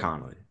 Shut up, Mike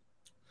Conley.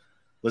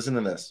 Listen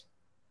to this.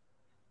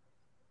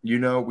 We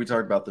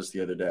talked about this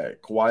the other day.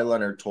 Kawhi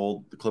Leonard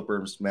told the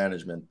Clippers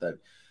management that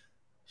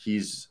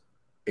he's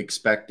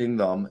expecting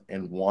them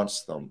and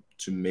wants them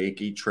to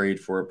make a trade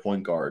for a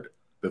point guard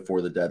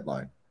before the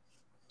deadline,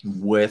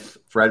 with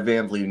Fred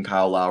VanVleet and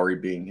Kyle Lowry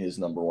being his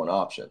number one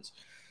options.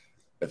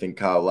 I think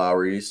Kyle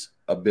Lowry's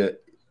a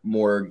bit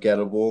more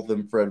gettable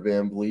than Fred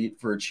VanVleet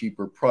for a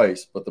cheaper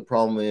price. But the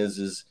problem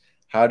is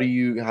how do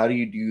you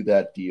do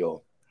that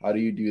deal? How do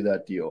you do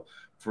that deal?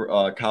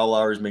 For Kyle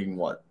Lowry's making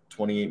what,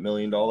 $28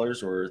 million or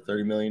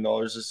 $30 million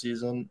this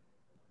season?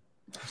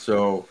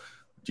 So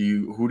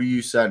who do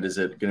you send? Is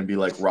it going to be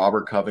like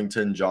Robert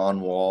Covington, John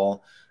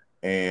Wall,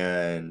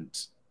 and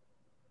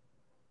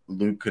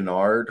Luke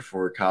Kennard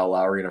for Kyle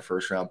Lowry and a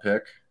first-round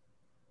pick?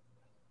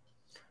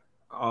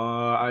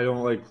 I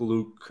don't like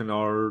Luke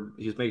Kennard.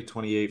 He's making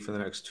 28 for the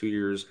next 2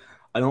 years.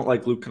 I don't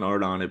like Luke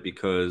Kennard on it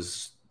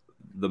because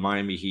the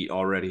Miami Heat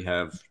already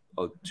have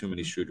too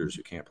many shooters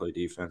who can't play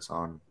defense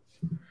on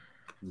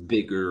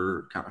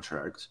bigger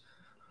contracts.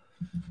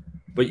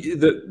 But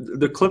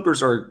the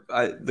Clippers are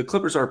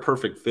a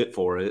perfect fit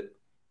for it.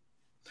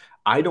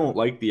 I don't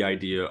like the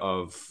idea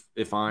of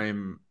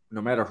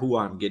no matter who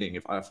I'm getting,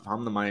 if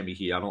I'm the Miami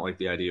Heat, I don't like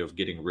the idea of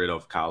getting rid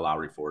of Kyle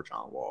Lowry for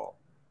John Wall,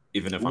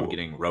 even if I'm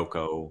getting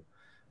Rocco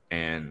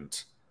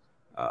and.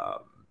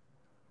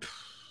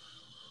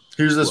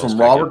 Here's this from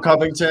Robert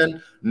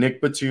Covington,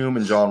 Nick Batum,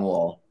 and John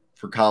Wall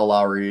for Kyle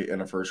Lowry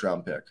and a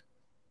first-round pick.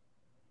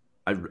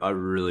 I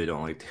really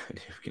don't like the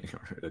idea of getting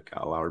rid of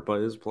Kyle Lowry,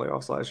 but his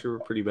playoffs last year were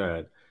pretty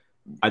bad.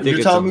 I think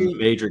it's a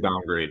major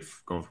downgrade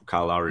going from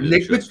Kyle Lowry to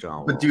just John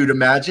Wall. But dude,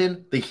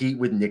 imagine the Heat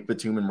with Nick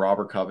Batum and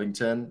Robert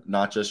Covington,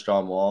 not just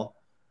John Wall.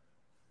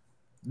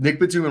 Nick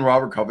Batum and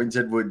Robert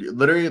Covington would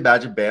literally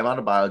imagine Bam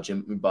Adebayo,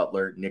 Jimmy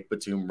Butler, Nick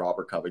Batum,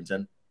 Robert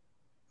Covington,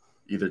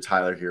 either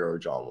Tyler Hero or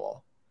John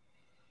Wall.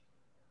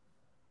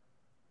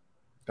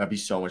 That'd be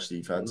so much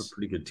defense. They're a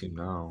pretty good team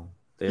now.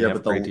 They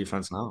have great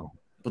defense now.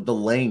 But the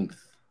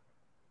length.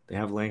 They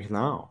have length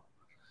now.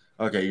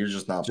 Okay, you're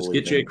just not believing.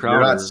 Get Jay Crowder.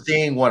 You're not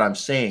saying what I'm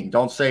saying.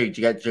 Don't say you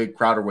get Jay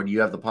Crowder when you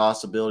have the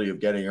possibility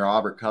of getting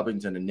Robert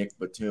Covington and Nick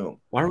Batum.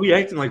 Why are we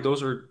acting like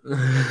those are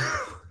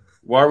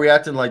Why are we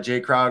acting like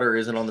Jay Crowder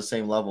isn't on the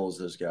same level as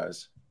those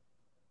guys?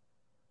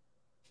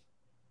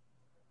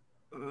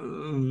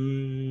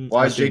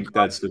 Why is Jay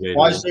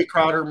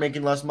Crowder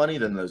making less money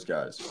than those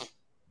guys?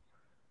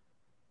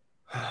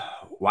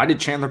 Why did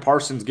Chandler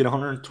Parsons get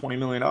 $120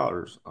 million? I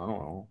don't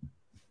know.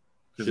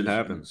 Shit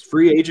happens.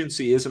 Free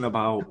agency isn't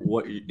about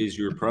what is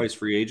your price.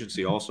 Free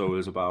agency also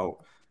is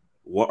about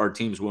what are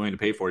teams willing to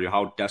pay for you,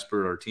 how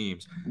desperate are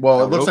teams.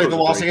 Well, it looks like the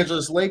Los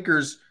Angeles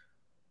Lakers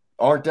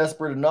aren't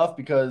desperate enough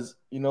because,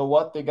 you know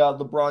what? They got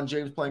LeBron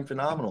James playing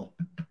phenomenal.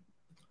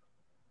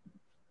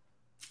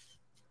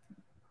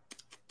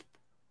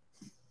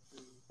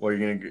 What, are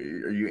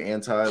you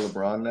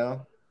anti-LeBron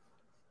now?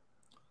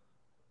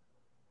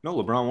 No,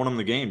 LeBron won him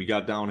the game. He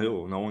got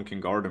downhill. No one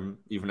can guard him,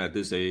 even at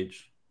this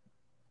age.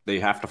 They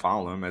have to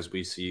follow him, as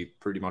we see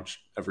pretty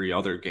much every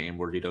other game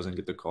where he doesn't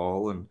get the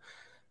call. And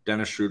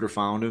Dennis Schroeder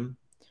found him,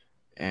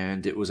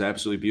 and it was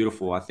absolutely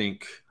beautiful. I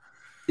think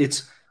I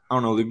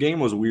don't know, the game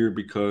was weird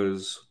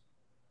because,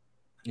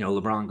 you know,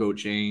 LeBron, Goat,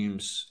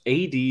 James,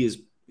 AD he's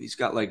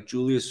got like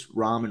Julius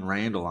Ramen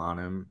Randle on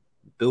him,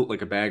 built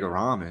like a bag of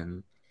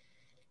ramen.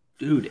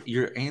 Dude,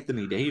 you're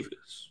Anthony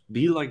Davis.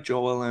 Be like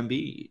Joel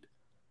Embiid.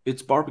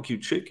 It's barbecue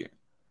chicken.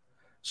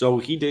 So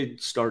he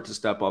did start to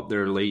step up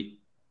there late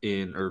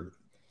in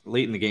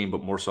the game,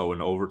 but more so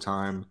in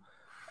overtime.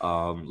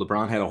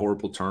 LeBron had a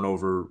horrible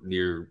turnover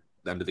near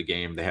the end of the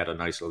game. They had a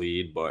nice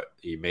lead, but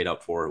he made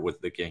up for it with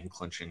the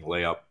game-clinching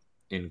layup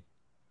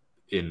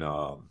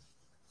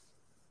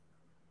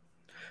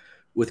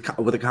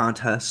with a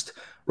contest.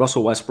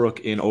 Russell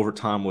Westbrook in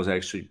overtime was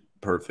actually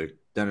perfect.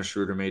 Dennis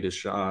Schroeder made his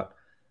shot.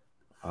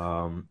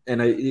 And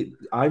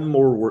I'm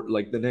more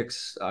like the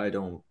Knicks.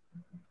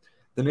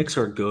 The Knicks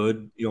are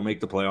good. You'll make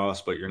the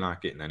playoffs, but you're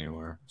not getting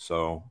anywhere.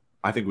 So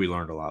I think we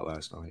learned a lot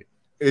last night.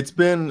 It's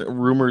been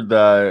rumored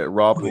that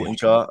Rob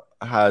Pelinka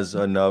has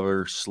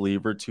another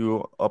sleeve or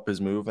two up his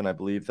move, and I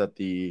believe that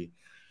the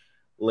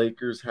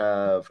Lakers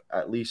have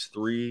at least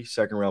 3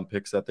 second-round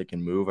picks that they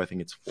can move. I think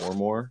it's 4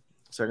 more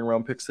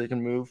second-round picks they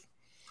can move.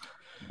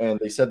 And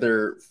they said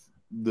the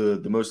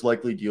most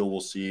likely deal we'll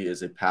see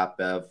is a Pat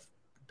Bev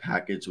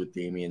package with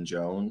Damian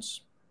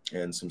Jones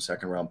and some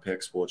second-round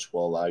picks, which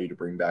will allow you to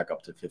bring back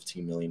up to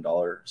 $15 million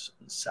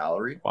in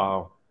salary.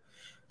 Wow.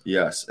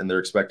 Yes, and they're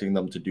expecting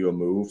them to do a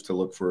move to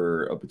look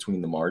for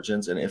between the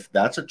margins. And if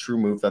that's a true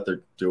move that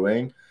they're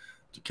doing,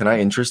 can I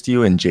interest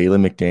you in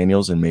Jalen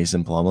McDaniels and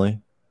Mason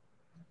Plumlee?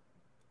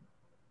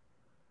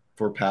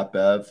 For Pat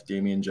Bev,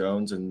 Damian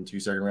Jones, and 2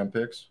 second-round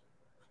picks?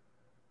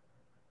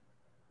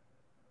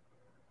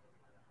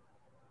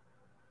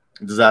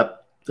 Does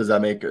that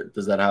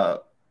have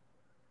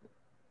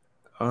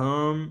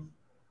Jalen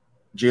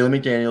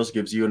McDaniels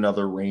gives you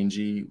another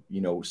rangy,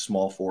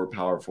 small forward,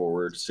 power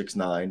forward,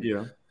 6'9".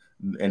 Yeah.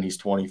 And he's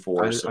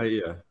 24.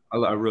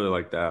 I really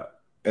like that.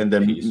 And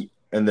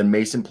then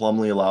Mason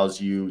Plumlee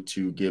allows you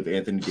to give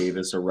Anthony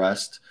Davis a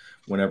rest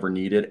whenever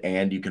needed,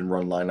 and you can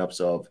run lineups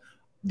of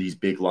these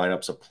big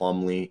lineups of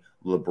Plumlee,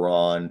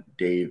 LeBron,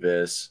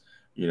 Davis,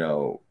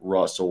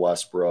 Russell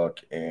Westbrook,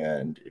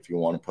 and if you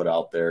want to put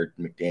out there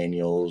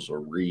McDaniels or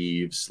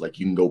Reeves, like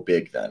you can go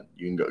big then.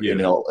 You can go,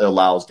 and it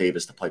allows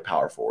Davis to play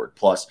power forward.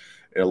 Plus,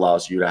 it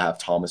allows you to have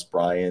Thomas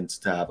Bryant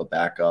to have a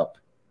backup.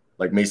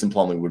 Like Mason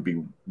Plumlee would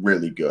be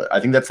really good. I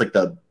think that's like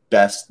the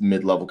best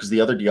mid-level, because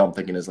the other deal I'm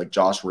thinking is like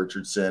Josh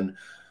Richardson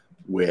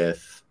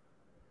with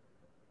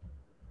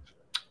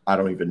I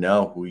don't even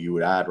know who you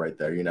would add right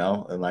there,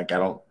 and like I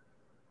don't.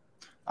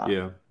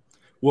 Yeah,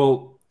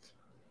 well,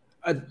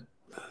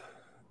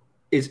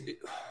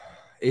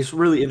 it's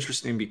really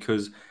interesting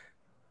because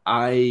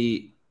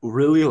I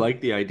really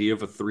like the idea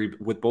of a three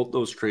with both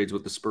those trades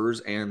with the Spurs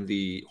and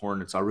the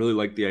Hornets. I really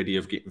like the idea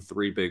of getting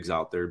three bigs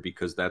out there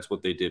because that's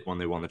what they did when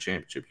they won the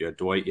championship. You had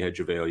Dwight, you had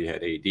JaVale, you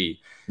had AD.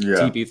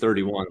 Yeah.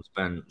 TP31 has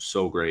been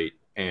so great.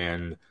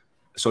 And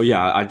so,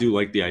 yeah, I do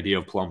like the idea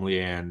of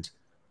Plumlee and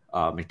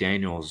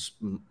McDaniels.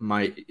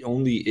 My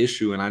only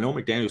issue, and I know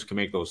McDaniels can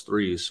make those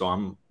threes, so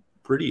I'm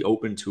pretty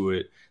open to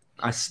it.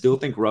 I still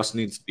think Russ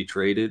needs to be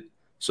traded.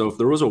 So if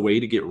there was a way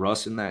to get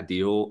Russ in that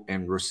deal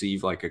and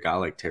receive like a guy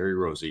like Terry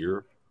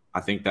Rozier, I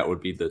think that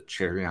would be the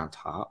cherry on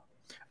top.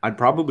 I'd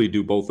probably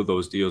do both of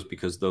those deals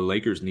because the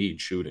Lakers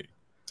need shooting.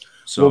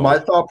 So Well, my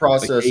thought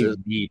process they is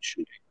need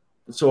shooting.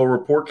 so a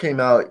report came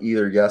out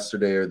either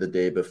yesterday or the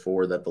day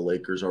before that the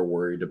Lakers are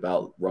worried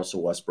about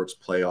Russell Westbrook's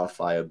playoff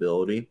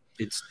viability.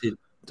 It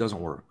doesn't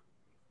work.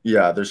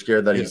 Yeah, they're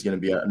scared that he's going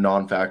to be a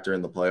non-factor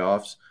in the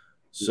playoffs.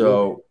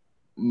 So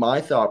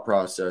my thought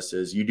process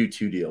is you do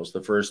two deals.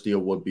 The first deal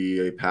would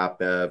be a Pat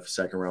Bev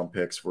second-round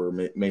picks for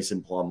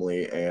Mason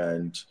Plumlee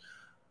and,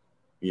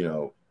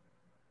 Jalen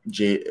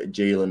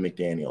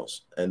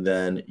McDaniels. And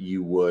then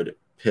you would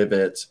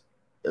pivot.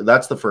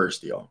 That's the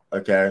first deal,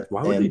 okay?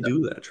 Why would they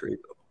do that trade,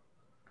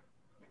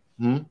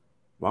 though?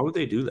 Why would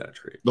they do that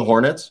trade? The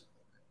Hornets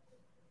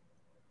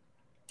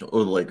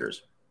or the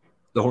Lakers?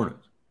 The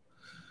Hornets.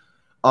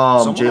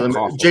 Jalen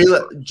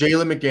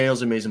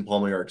McDaniels and Mason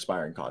Plumlee are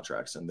expiring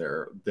contracts, and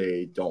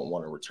they don't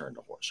want to return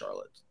to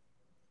Charlotte.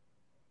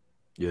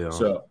 Yeah.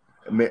 So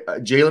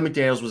Jalen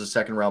McDaniels was a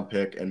second-round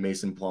pick, and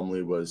Mason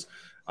Plumlee was,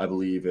 I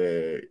believe,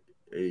 a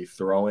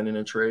throw-in in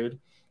a trade.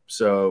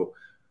 So,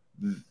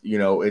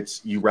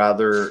 it's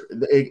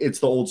the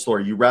old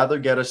story. You rather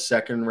get a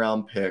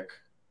second-round pick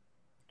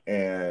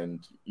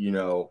and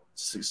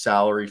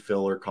salary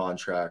filler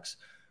contracts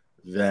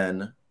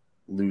than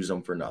lose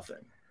them for nothing.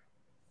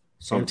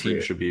 Some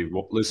teams should be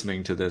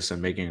listening to this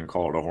and making a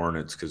call to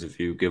Hornets because if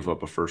you give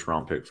up a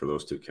first-round pick for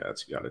those two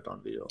cats, you got a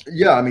done deal.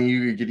 Yeah, I mean,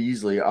 you could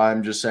easily.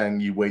 I'm just saying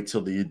you wait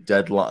till the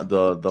deadline,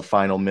 the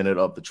final minute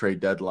of the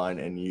trade deadline,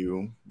 and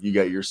you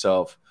get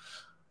yourself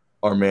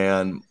our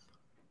man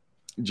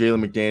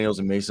Jalen McDaniels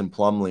and Mason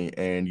Plumlee,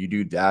 and you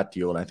do that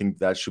deal. And I think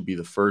that should be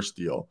the first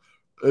deal.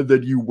 And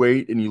then you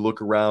wait and you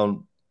look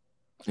around.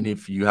 And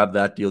if you have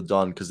that deal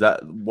done, because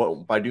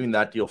by doing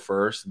that deal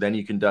first, then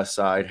you can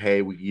decide,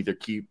 hey, we either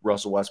keep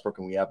Russell Westbrook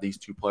and we have these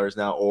two players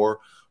now,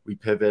 or we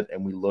pivot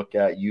and we look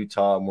at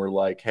Utah and we're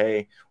like,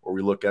 hey, or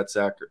we look at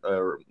San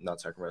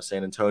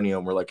Antonio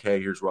and we're like,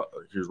 hey, here's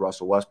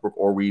Russell Westbrook,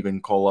 or we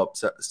even call up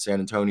San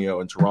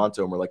Antonio and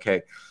Toronto and we're like,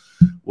 hey,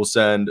 we'll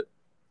send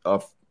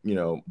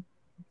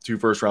two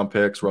first-round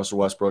picks, Russell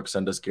Westbrook,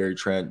 send us Gary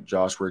Trent,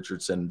 Josh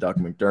Richardson, Doug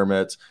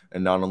McDermott.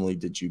 And not only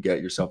did you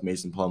get yourself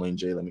Mason Plumlee and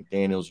Jalen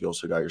McDaniels, you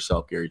also got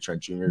yourself Gary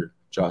Trent Jr.,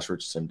 Josh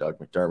Richardson, Doug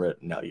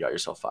McDermott, and now you got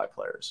yourself 5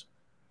 players.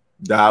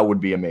 That would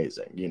be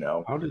amazing,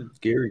 How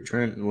did Gary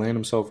Trent land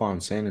himself on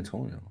San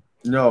Antonio?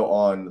 No,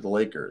 on the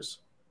Lakers.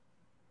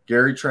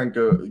 Gary Trent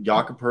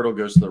Jakob Poeltl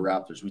goes to the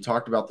Raptors. We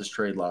talked about this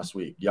trade last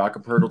week.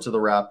 Jakob Poeltl to the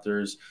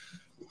Raptors,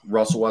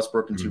 Russell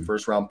Westbrook and 2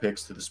 first-round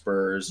picks to the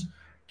Spurs,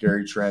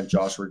 Gary Trent,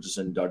 Josh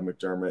Richardson, Doug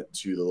McDermott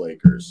to the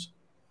Lakers.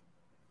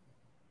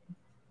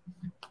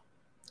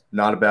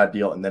 Not a bad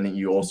deal. And then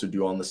you also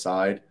do on the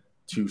side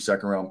 2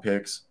 second-round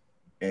picks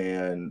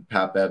and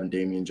Pat Bev and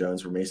Damian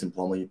Jones for Mason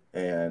Plumlee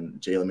and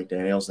Jalen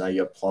McDaniels. Now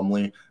you have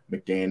Plumlee,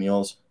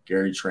 McDaniels,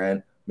 Gary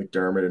Trent,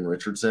 McDermott, and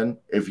Richardson.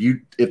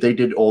 If they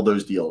did all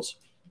those deals,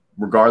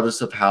 regardless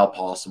of how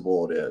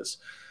possible it is,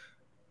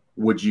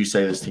 would you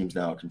say this team's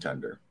now a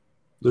contender?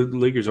 The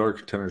Lakers are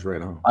contenders right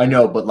now. I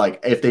know,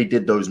 but if they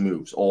did those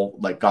moves,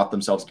 got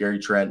themselves Gary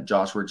Trent,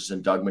 Josh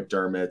Richardson, Doug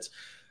McDermott,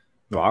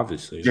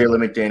 obviously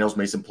Jalen McDaniels,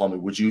 Mason Plumlee,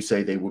 would you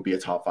say they would be a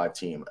top 5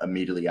 team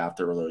immediately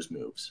after those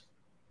moves?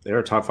 They're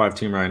a top 5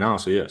 team right now,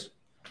 so yes.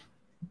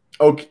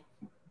 Okay.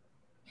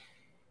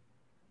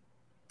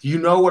 You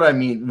know what I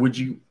mean? Would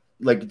you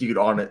dude,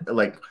 on it,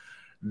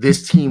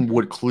 this team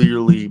would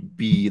clearly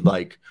be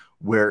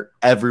where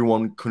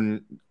everyone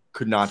could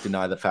not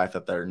deny the fact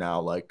that they're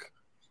now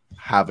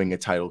having a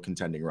title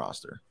contending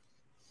roster.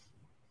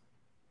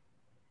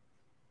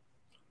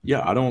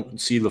 Yeah, I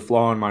don't see the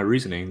flaw in my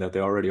reasoning that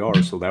they already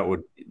are, so that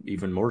would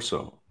even more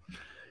so.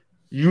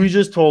 You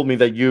just told me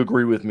that you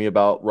agree with me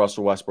about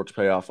Russell Westbrook's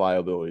playoff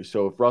viability.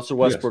 So if Russell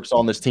Westbrook's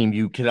on this team,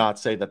 you cannot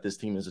say that this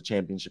team is a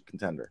championship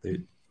contender.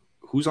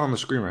 Who's on the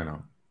screen right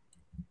now?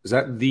 Is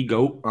that the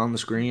GOAT on the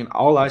screen?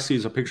 All I see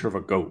is a picture of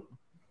a GOAT.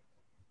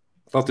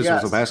 I thought this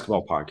was a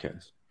basketball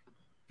podcast.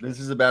 This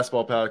is a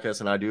basketball podcast,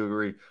 and I do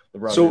agree.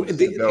 So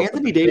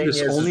Anthony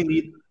Davis only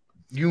need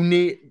 – you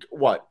need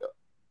what?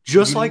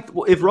 Just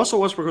if Russell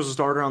Westbrook was a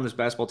starter on this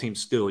basketball team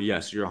still,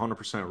 yes, you're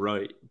 100%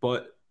 right.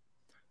 But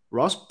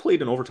Russ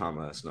played in overtime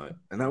last night,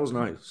 and that was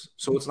nice.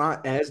 So it's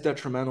not as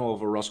detrimental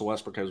of a Russell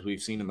Westbrook as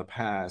we've seen in the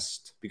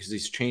past because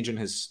he's changing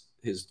his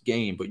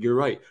game. But you're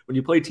right. When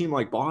you play a team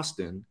like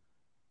Boston,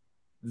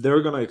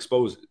 they're going to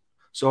expose it.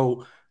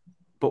 So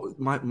but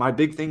my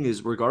big thing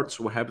is regardless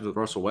of what happens with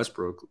Russell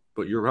Westbrook,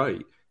 but you're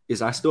right,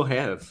 is I still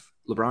have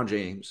LeBron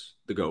James,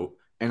 the GOAT,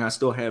 and I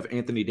still have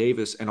Anthony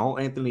Davis, and all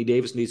Anthony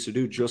Davis needs to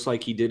do, just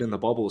like he did in the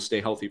bubble, is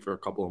stay healthy for a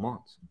couple of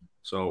months.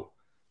 So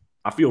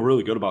I feel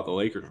really good about the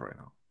Lakers right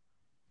now.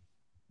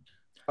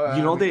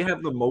 They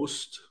have the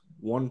most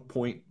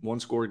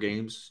 1.1 score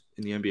games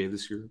in the NBA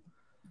this year.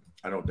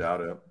 I don't doubt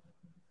it.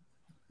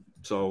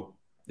 So,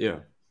 yeah.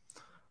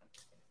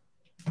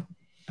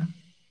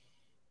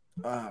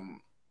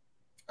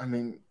 I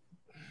mean,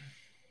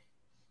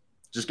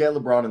 just get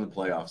LeBron in the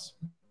playoffs,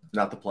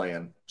 not the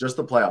play-in, just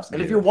the playoffs.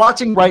 And if you're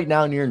watching right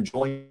now and you're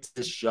enjoying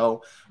this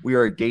show, we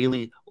are a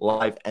daily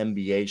live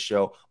NBA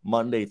show,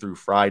 Monday through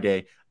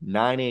Friday,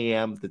 9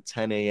 a.m. to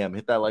 10 a.m.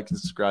 Hit that like and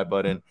subscribe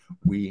button.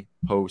 We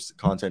post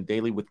content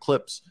daily with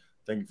clips.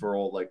 Thank you for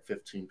all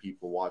 15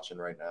 people watching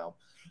right now.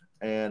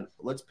 And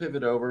let's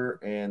pivot over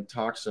and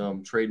talk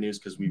some trade news,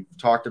 because we've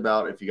talked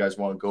about, if you guys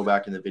want to go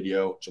back in the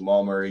video,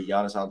 Jamal Murray,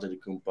 Giannis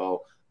Antetokounmpo,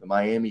 the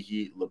Miami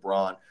Heat,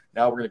 LeBron.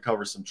 Now we're going to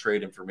cover some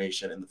trade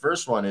information. And the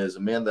first one is a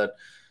man that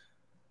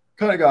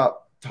kind of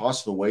got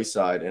tossed to the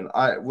wayside. And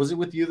was it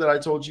with you that I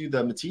told you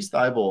that Matisse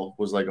Thybulle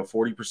was like a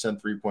 40%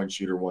 three-point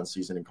shooter one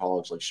season in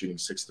college, like shooting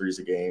 6 threes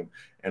a game.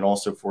 And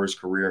also for his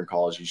career in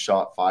college, he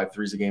shot 5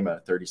 threes a game at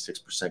a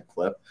 36%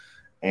 clip.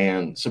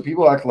 And so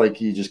people act like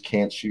he just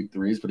can't shoot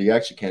threes, but he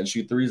actually can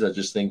shoot threes. I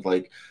just think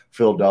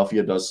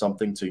Philadelphia does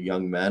something to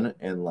young men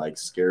and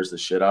scares the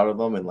shit out of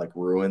them and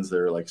ruins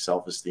their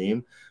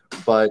self-esteem.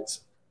 But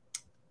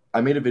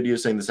I made a video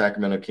saying the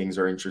Sacramento Kings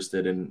are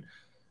interested in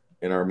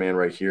our man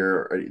right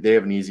here. They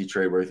have an easy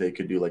trade where they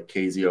could do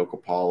KZ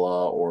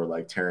Okpala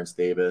or Terrence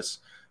Davis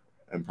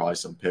and probably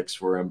some picks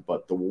for him.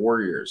 But the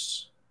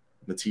Warriors,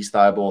 Matisse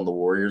Thybulle and the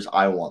Warriors,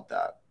 I want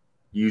that.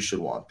 You should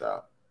want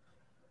that.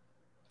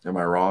 Am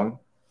I wrong?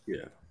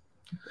 Yeah.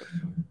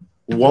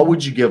 What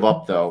would you give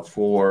up though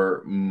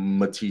for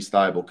Matisse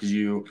Thybulle? Because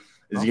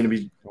is he going to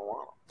be?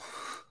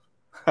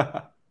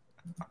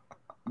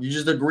 You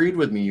just agreed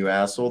with me, you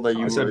asshole. That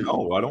you said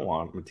no. I don't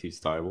want Matisse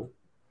Thybulle.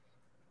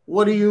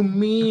 What do you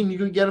mean? You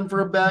could get him for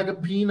a bag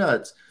of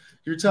peanuts.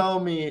 You're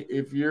telling me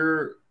if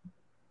you're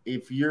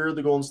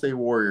the Golden State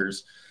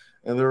Warriors,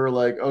 and they were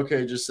like,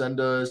 okay, just send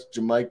us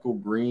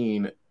JaMychal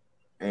Green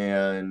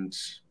and.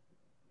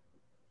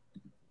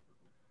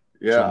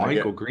 Yeah,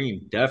 JaMychal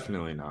Green,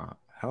 definitely not.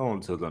 Hell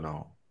to the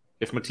no.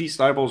 If Matisse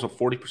Thybulle is a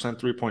 40%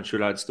 three-point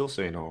shooter, I'd still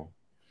say no.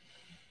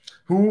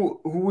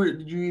 Who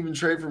would you even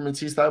trade for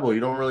Matisse Thybulle? You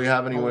don't really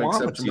have anyone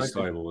except Matisse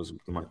Thybulle is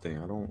my thing.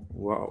 I don't.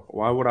 Well,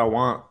 why would I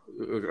want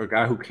a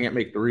guy who can't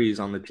make threes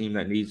on the team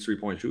that needs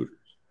three-point shooters?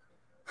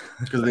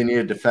 Because they need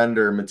a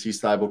defender.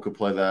 Matisse Thybulle could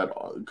play that.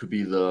 Could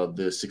be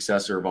the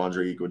successor of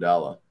Andre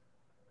Iguodala.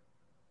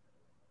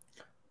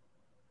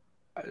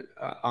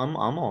 I'm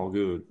all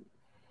good.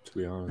 To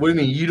be honest. What do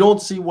you mean? You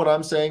don't see what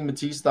I'm saying?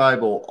 Matisse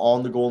Thybulle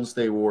on the Golden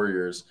State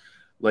Warriors.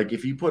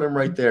 If you put him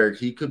right there,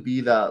 he could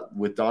be that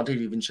with Dante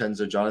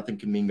DiVincenzo, Jonathan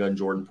Kuminga, and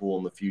Jordan Poole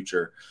in the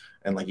future.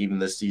 And even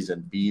this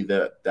season, be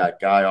that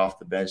guy off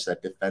the bench,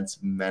 that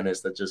defensive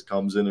menace that just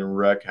comes in and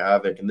wreak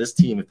havoc. And this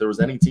team, if there was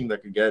any team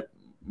that could get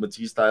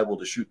Matisse Thybulle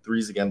to shoot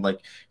threes again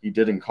like he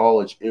did in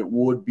college, it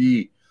would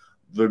be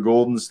the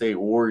Golden State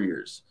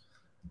Warriors.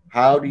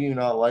 How do you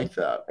not like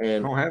that?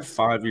 And I don't have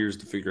 5 years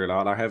to figure it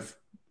out. I have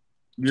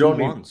You 2 don't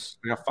months.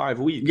 I got 5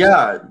 weeks.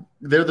 Yeah,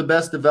 they're the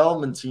best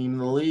development team in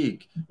the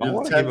league. I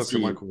want to give up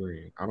JaMychal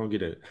Green. I don't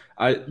get it.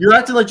 You're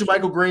acting like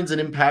JaMychal Green's an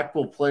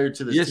impactful player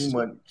to this team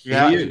when he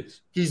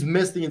is. He's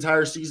missed the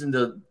entire season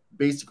to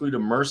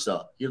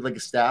MRSA. He had a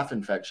staph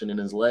infection in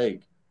his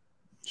leg.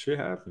 Shit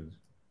happens.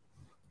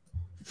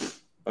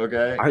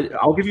 Okay.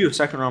 I'll give you a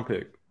second-round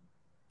pick.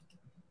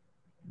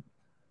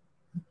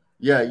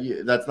 Yeah,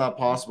 that's not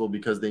possible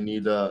because they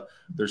need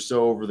they're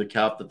so over the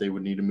cap that they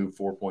would need to move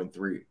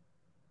 4.3.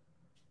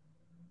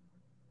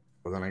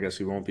 Well, then I guess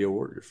he won't be a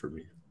Warrior for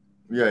me.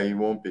 Yeah, he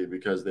won't be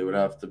because they would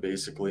have to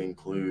basically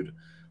include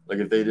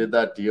if they did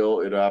that deal,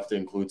 it would have to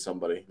include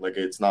somebody.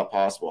 It's not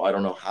possible. I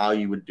don't know how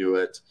you would do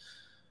it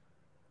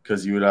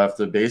because you would have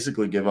to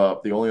basically give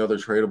up the only other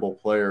tradable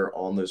player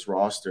on this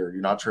roster.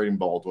 You're not trading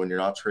Baldwin. You're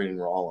not trading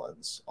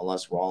Rollins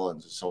unless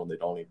Rollins is someone they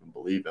don't even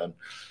believe in.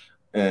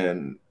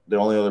 And the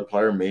only other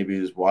player maybe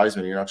is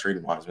Wiseman. You're not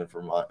trading Wiseman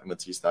for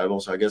Matisse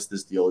Thybulle. So I guess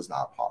this deal is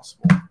not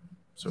possible.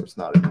 So it's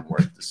not even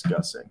worth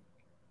discussing.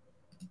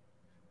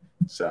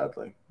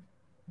 Sadly.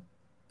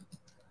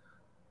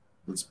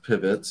 Let's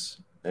pivot.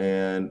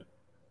 And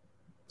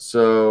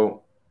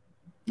so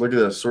look at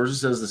this.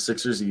 Sources says the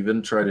Sixers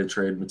even tried to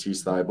trade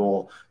Matisse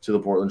Thybulle to the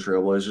Portland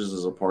Trailblazers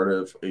as a part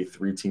of a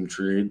 3-team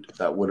trade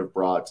that would have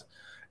brought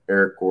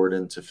Eric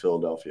Gordon to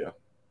Philadelphia.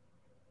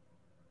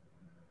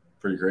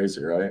 Pretty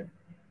crazy, right?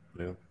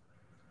 Yeah.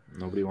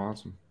 Nobody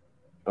wants him.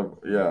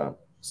 Yeah.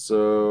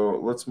 So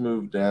let's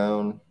move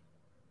down.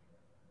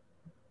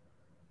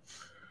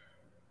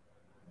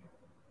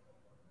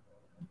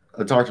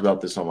 I talked about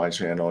this on my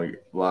channel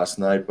last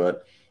night,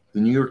 but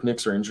the New York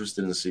Knicks are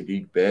interested in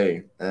Saddiq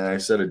Bey. And I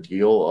said a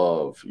deal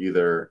of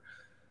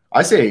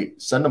I say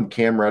send them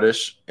Cam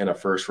Reddish and a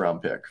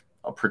first-round pick,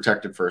 a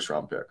protected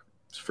first-round pick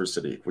for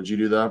Saddiq. Would you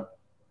do that?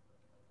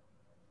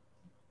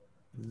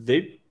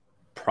 They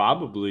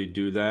probably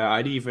do that.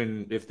 I'd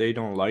even if they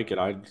don't like it,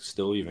 I'd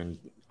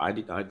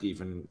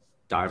even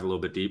dive a little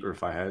bit deeper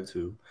if I had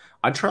to.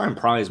 I'd try and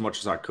pry as much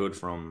as I could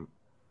from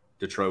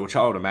Detroit, which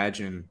I would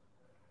imagine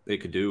they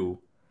could do.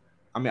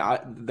 I mean,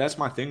 that's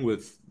my thing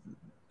with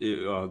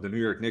the New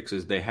York Knicks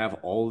is they have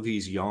all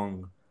these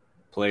young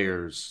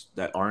players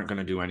that aren't going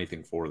to do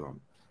anything for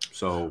them.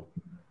 So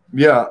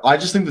yeah, I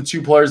just think the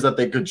two players that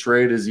they could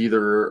trade is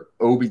either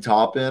Obi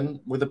Toppin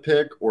with a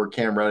pick or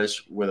Cam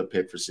Reddish with a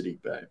pick for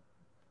Sadiq Bey.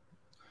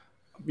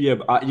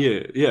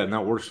 yeah, and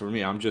that works for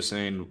me. I'm just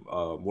saying,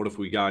 what if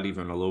we got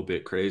even a little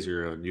bit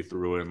crazier and you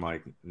threw in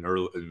like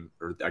Nerlens,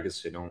 or I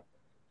guess they don't.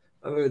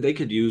 They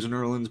could use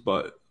Nerlens,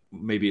 but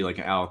maybe like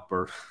an Alec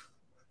Burks.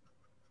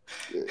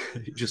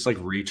 Just like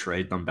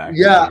retrade them back.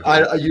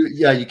 Yeah,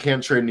 you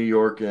can't trade New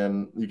York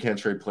and you can't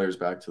trade players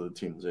back to the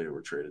teams they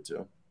were traded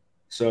to.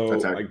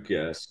 So I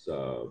guess.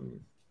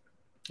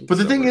 But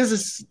the thing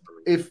is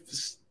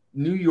if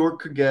New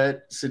York could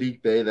get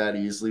Sadiq Bey that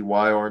easily,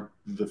 why aren't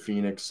the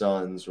Phoenix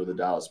Suns or the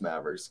Dallas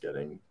Mavericks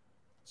getting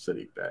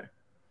Sadiq Bey?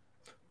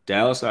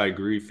 Dallas, I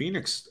agree.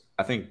 Phoenix,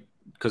 I think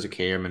because of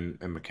Cam and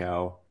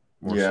Macau.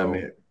 Yeah,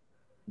 man.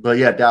 But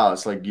yeah,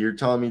 Dallas, like you're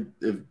telling me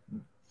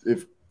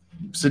if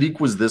Sadiq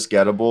was this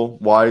gettable,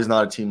 why is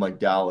not a team like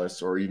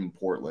Dallas or even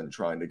Portland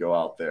trying to go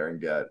out there and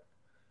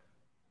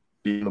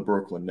beating the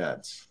Brooklyn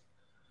Nets?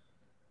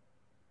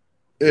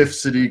 If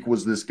Sadiq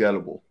was this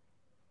gettable.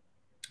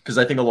 Because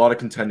I think a lot of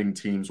contending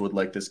teams would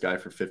like this guy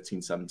for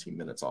 15, 17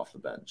 minutes off the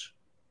bench.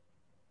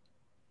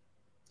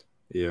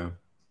 Yeah.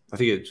 I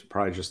think it's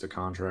probably just a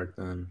contract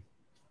then.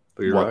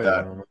 But you're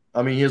right.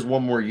 I mean, he has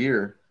one more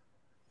year.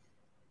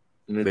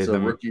 And it's a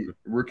rookie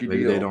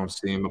maybe deal. They don't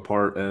see him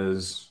apart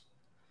as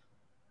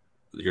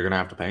you're going to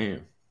have to pay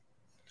him.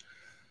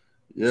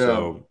 Yeah.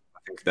 So I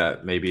think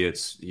that maybe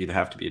you'd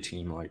have to be a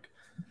team like,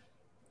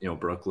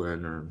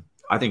 Brooklyn or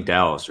I think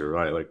Dallas, you're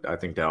right. Like I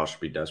think Dallas should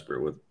be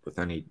desperate with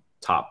any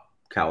top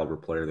caliber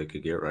player they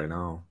could get right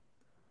now.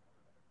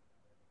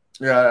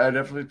 Yeah, I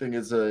definitely think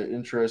it's an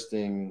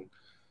interesting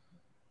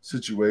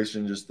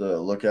situation just to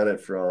look at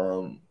it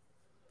from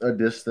a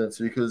distance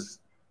because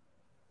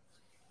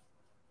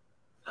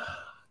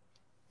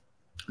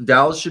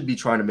Dallas should be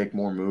trying to make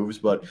more moves,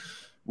 but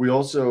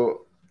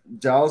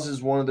Dallas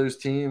is one of those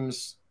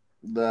teams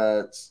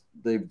that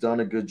they've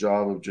done a good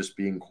job of just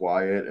being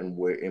quiet and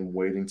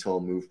waiting till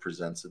a move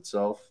presents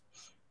itself.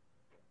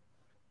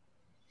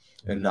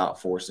 And not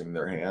forcing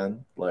their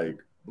hand. Like,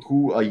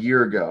 who a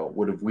year ago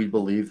would have we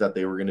believed that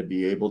they were going to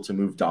be able to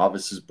move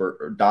Davis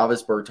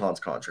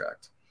Bertans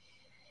contract?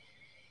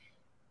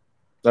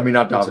 I mean,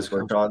 not Davis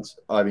Bertans.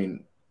 I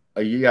mean,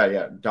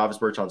 Davis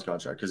Bertans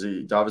contract because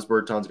Davis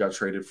Bertans got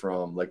traded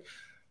from like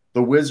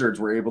the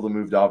Wizards were able to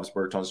move Davis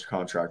Bertans'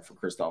 contract for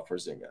Kristaps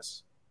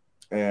Porzingis,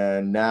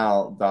 and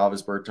now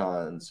Davis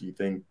Bertans. You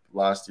think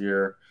last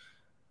year?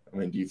 I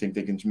mean, do you think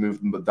they can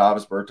move the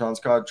Davis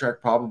Bertans contract?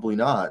 Probably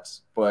not.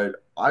 But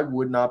I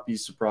would not be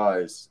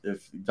surprised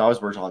if Davis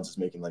Bertans is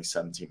making like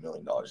 $17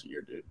 million a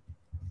year, dude.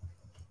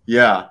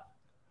 Yeah.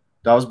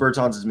 Davis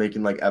Bertans is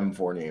making like Evan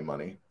Fournier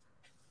money.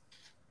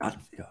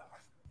 Yeah.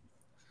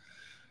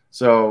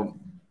 So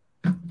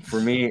for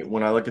me,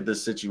 when I look at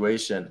this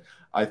situation,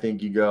 I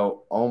think you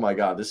go, oh my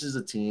God, this is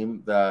a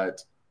team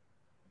that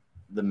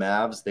the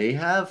Mavs, they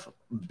have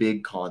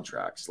big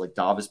contracts like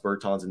Davis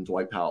Bertans and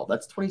Dwight Powell.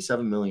 That's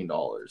 $27 million.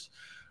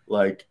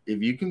 Like,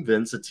 if you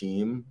convince a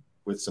team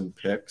with some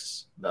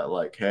picks that,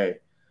 like, hey,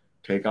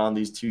 take on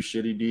these two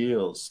shitty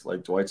deals,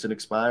 like Dwight's an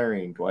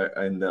expiring,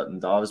 and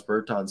Davis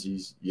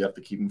Bertans, you have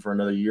to keep him for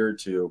another year or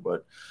two,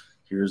 but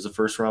here's the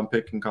first round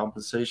pick in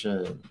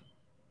compensation.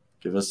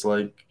 Give us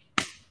like,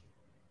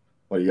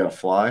 what, you got to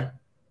fly?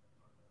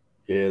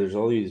 Yeah, there's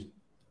all these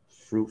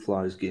fruit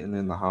flies getting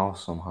in the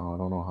house somehow. I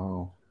don't know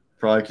how.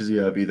 Probably because you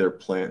have do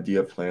you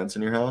have plants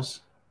in your house?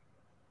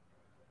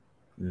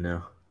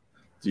 No.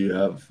 Do you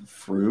have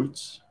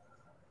fruits?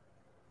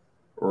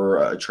 Or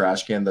a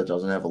trash can that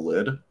doesn't have a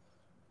lid?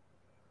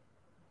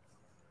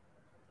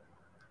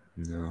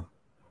 No.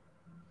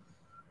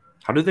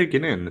 How do they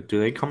get in? Do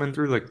they come in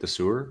through like the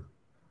sewer?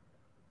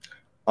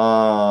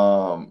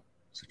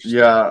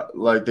 Yeah,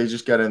 like they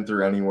just get in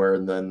through anywhere,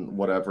 and then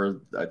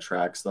whatever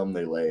attracts them,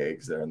 they lay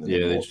eggs there, and then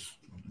they just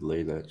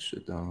lay that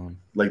shit down.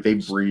 Like they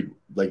breed,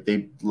 like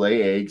they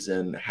lay eggs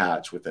and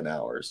hatch within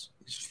hours.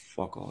 Just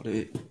fuck all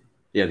day.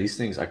 Yeah, these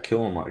things I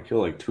kill them. I kill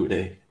like 2 a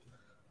day.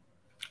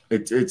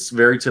 It's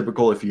very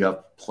typical if you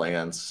have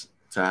plants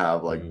to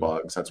have like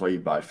bugs. That's why you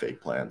buy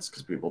fake plants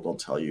because people don't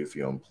tell you if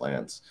you own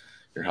plants,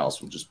 your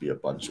house will just be a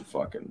bunch of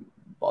fucking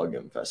bug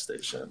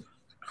infestation.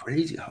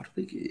 Crazy. How do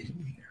they get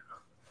in here?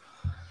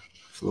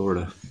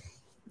 Florida.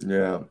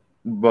 Yeah,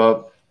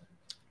 but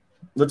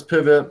let's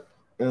pivot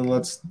and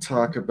let's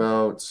talk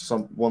about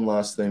one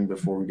last thing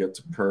before we get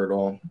to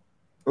Pirtle.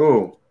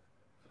 Oh,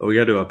 we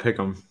gotta do a pick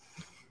 'em.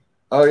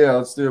 Oh yeah,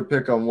 let's do a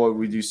pick on what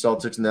we do.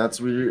 Celtics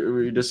Nets.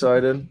 We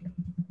decided.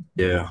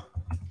 Yeah.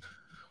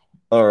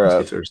 All right.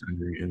 Let's see if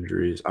there's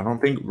injuries. I don't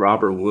think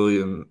Robert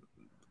Williams.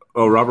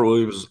 Oh, Robert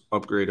Williams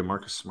upgraded.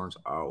 Marcus Smart's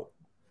out.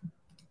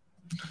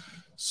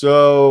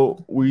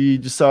 So we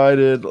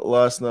decided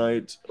last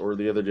night or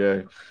the other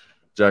day,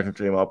 Jack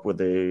came up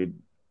with a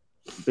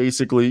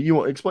basically.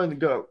 You explain the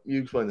go. You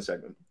explain the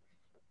segment.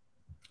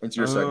 It's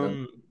your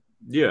segment.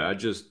 Yeah,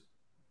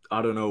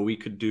 I don't know. We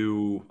could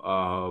do.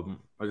 I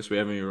guess we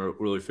haven't even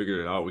really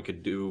figured it out. We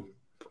could do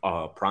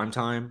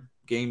primetime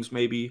games,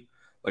 maybe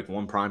like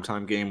one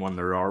primetime game when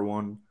there are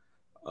one,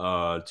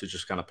 to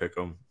just kind of pick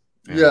them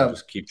and Yeah,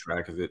 just keep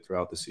track of it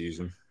throughout the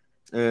season.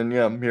 and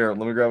yeah, here.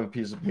 Let me grab a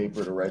piece of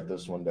paper to write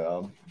this one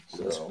down.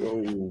 Let's So,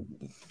 go.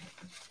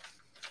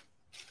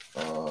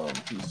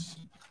 piece.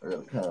 I got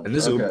a pen. And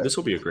this Okay.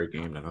 will be a great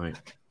game tonight.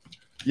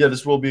 Yeah,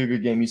 this will be a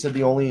good game. You said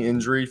the only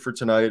injury for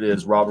tonight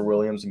is Robert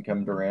Williams and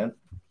Kevin Durant.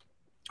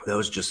 That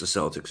was just the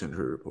Celtics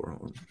injury report.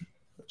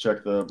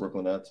 Check the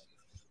Brooklyn Nets.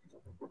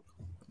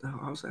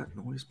 How's that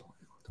noise playing?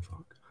 What the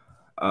fuck?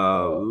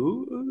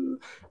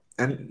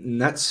 And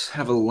Nets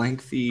have a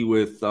lengthy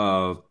with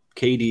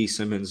KD,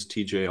 Simmons,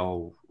 TJ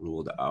all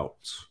ruled out.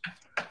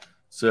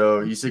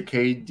 So you said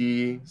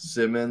KD,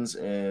 Simmons,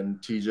 and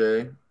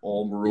TJ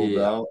all ruled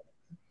out.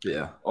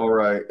 Yeah. All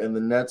right. And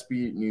the Nets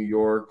beat New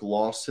York,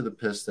 lost to the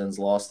Pistons,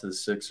 lost to the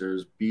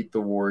Sixers, beat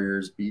the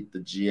Warriors, beat the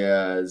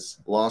Jazz,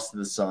 lost to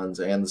the Suns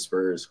and the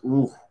Spurs.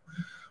 Ooh.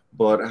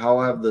 But how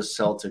have the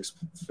Celtics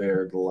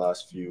fared the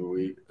last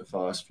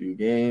few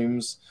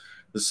games?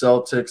 The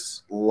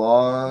Celtics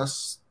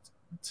lost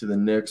to the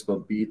Knicks,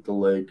 but beat the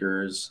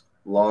Lakers,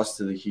 lost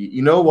to the Heat.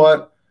 You know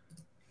what?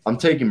 I'm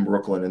taking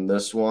Brooklyn in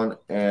this one.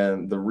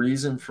 And the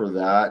reason for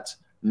that,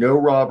 no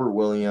Robert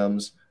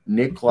Williams,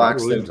 Nick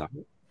Claxton.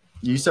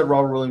 You said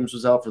Robert Williams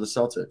was out for the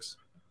Celtics.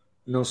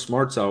 No,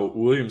 Smart's out.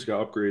 Williams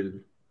got upgraded.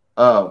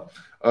 Oh,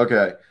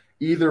 okay.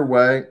 Either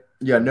way,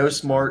 yeah, no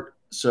Smart.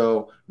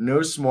 So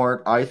no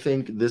Smart. I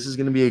think this is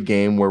going to be a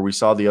game where we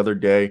saw the other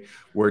day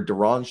where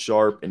Deron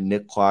Sharp and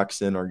Nick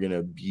Claxton are going to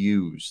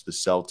abuse the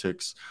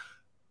Celtics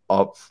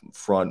up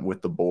front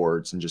with the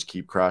boards and just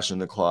keep crashing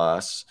the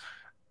glass.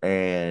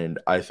 And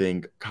I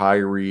think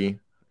Kyrie,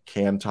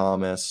 Cam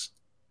Thomas,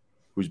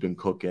 who's been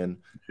cooking,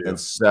 and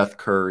Seth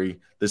Curry.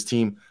 This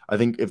team, I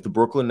think if the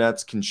Brooklyn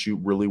Nets can shoot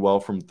really well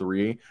from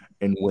three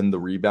and win the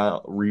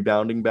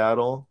rebounding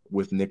battle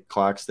with Nick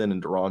Claxton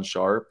and Deron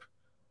Sharp,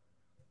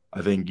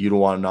 I think Yuta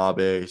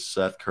Watanabe,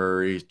 Seth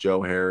Curry,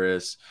 Joe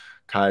Harris,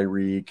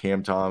 Kyrie,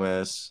 Cam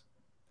Thomas,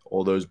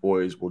 all those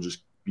boys will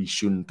just be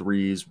shooting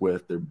threes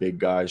with their big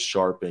guys,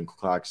 Sharp and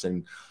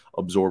Claxton,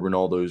 absorbing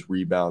all those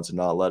rebounds and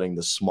not letting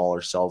the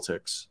smaller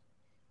Celtics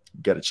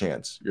get a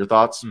chance. Your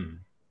thoughts?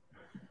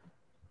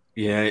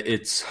 Yeah,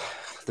 it's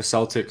the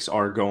Celtics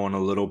are going a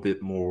little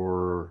bit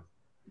more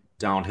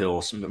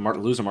downhill.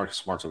 Losing Marcus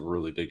Smart's a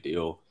really big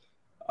deal.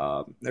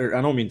 I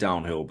don't mean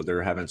downhill, but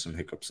they're having some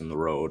hiccups in the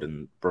road,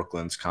 and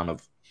Brooklyn's kind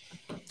of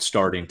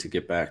starting to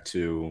get back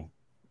to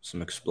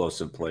some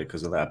explosive play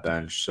because of that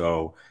bench.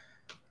 So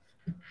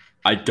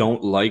I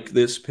don't like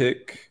this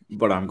pick,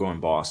 but I'm going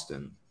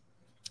Boston.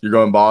 You're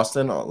going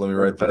Boston? Let me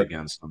write that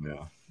against them,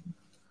 yeah.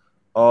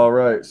 All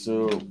right,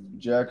 so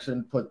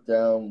Jackson put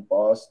down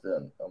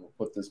Boston. I'm gonna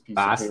put this piece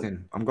Boston. of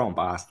paper. I'm going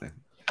Boston.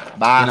 In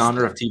Boston.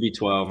 honor of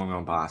TB12, I'm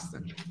going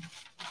Boston.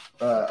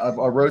 I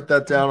wrote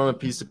that down on a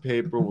piece of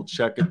paper. We'll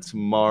check it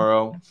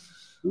tomorrow.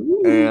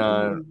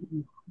 And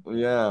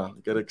yeah,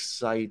 get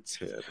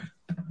excited.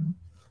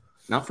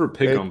 Not for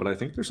pick'em, but I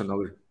think there's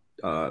another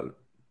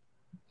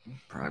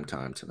prime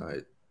time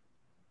tonight.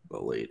 A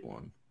late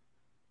one.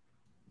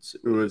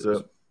 Who is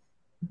it?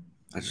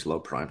 I just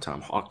love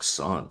primetime. Hawks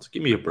Suns.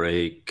 Give me a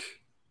break.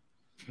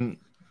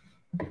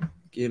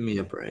 Give me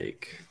a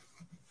break.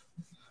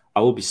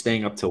 I will be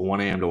staying up till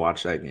 1 a.m. to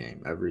watch that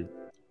game every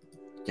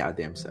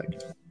goddamn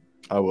second.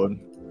 I would.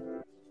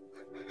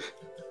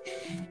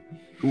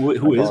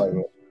 Who is?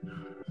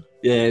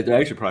 Yeah, it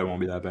actually probably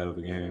won't be that bad of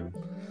a game.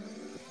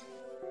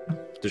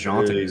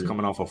 DeJounte's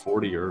coming off a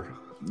 40-er.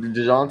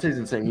 DeJounte's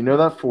insane. You know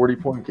that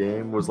 40-point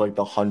game was like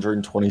the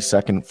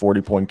 122nd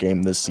 40-point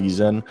game this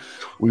season.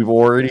 We've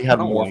already had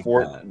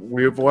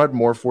we've had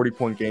more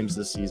 40-point games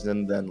this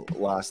season than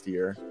last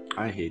year.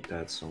 I hate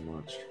that so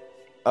much.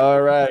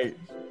 All right,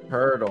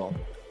 Hurdle.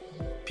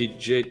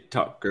 PJ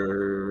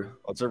Tucker.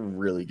 That's a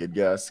really good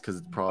guess because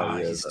it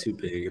probably is. He's too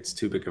big. It's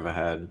too big of a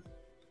head.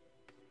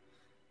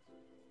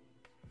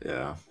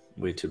 Yeah,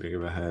 way too big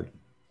of a head.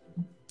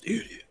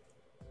 Dude.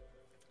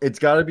 It's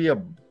got to be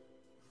a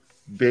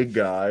big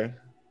guy.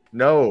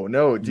 No,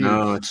 dude.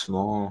 No, it's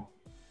small.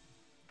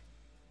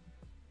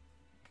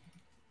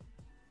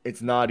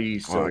 It's not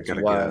east, so it's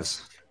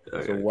west.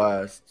 It's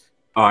west.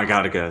 Oh, I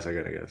gotta guess.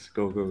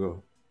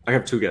 Go. I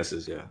have two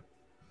guesses, yeah.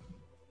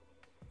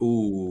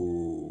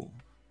 Ooh.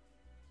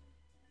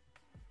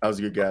 That was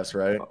a good guess,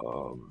 right?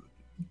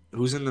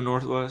 Who's in the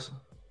Northwest?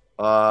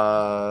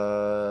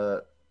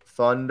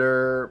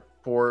 Thunder,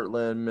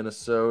 Portland,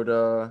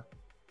 Minnesota,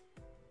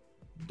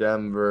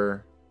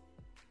 Denver.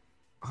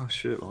 Oh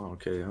shit! Oh,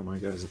 okay. Oh my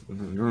guys,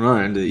 you're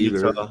not into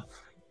either. Utah.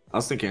 I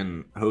was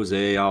thinking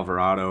Jose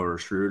Alvarado or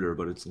Schroeder,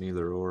 but it's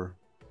neither or.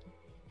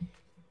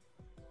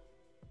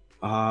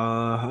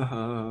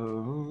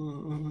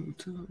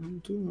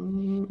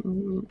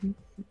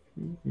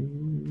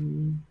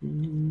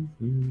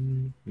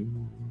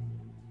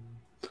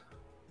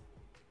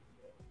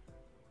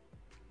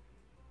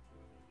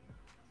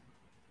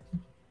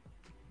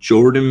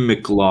 Jordan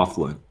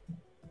McLaughlin.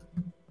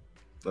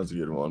 That's a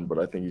good one, but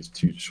I think he's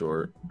too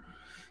short.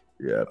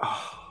 Yeah.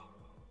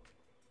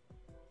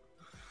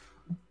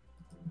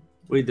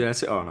 Wait, did I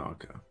say? Oh, no,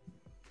 okay.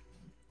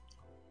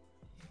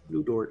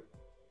 Lou Dort.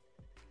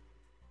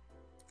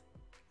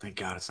 Thank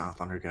God it's not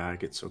Thunder guy. I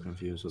get so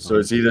confused with So him.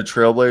 it's either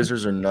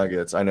Trailblazers or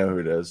Nuggets. I know who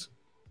it is.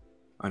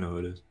 I know who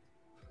it is.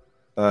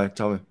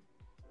 Tell me.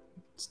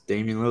 It's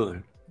Damian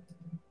Lillard.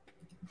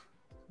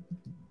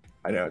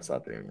 I know it's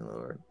not Damian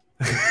Lillard.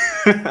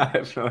 I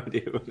have no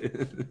idea what it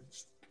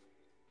is.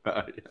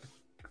 Yeah.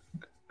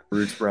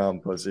 Bruce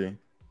Brown, pussy.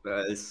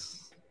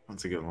 That's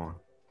a good one.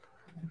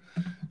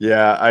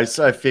 Yeah, I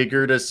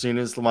figured as soon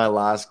as my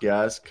last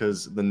guess,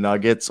 because the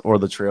Nuggets or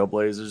the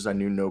Trailblazers, I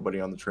knew nobody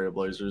on the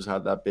Trailblazers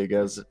had that big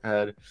ass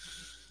head.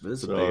 But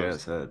it's a big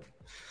ass head.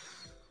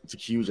 It's a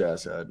huge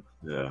ass head.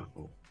 Yeah.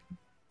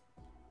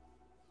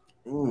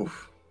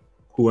 Oof.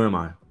 Who am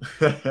I?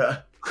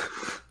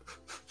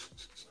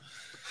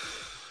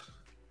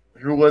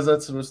 Who was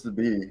that supposed to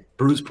be?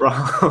 Bruce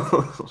Brown.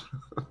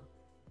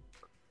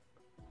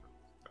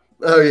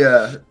 Oh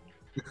yeah.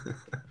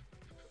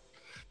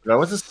 I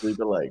went to sleep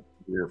at like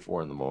 3 or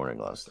 4 in the morning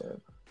last night.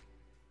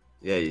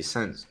 Yeah, you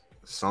sent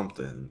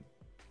something.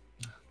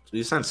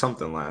 You sent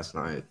something last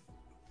night.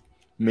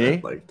 Me?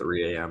 At like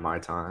 3 a.m. my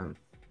time.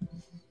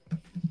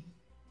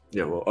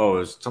 Yeah, well, it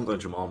was something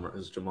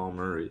Jamal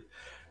Murray.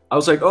 I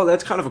was like, oh,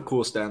 that's kind of a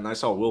cool stat. And I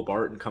saw Will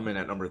Barton come in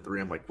at number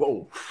 3. I'm like,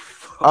 whoa.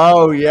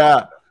 Oh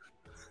yeah.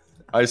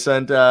 I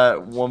sent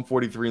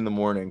 1:43 in the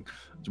morning.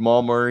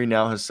 Jamal Murray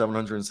now has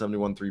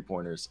 771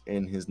 3-pointers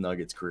in his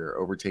Nuggets career,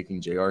 overtaking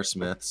J.R.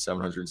 Smith,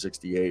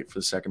 768 for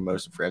the second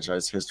most in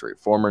franchise history.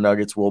 Former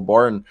Nuggets Will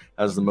Barton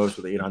has the most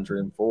with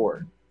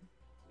 804.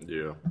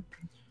 Yeah.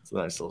 It's a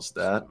nice little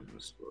stat.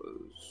 This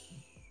was...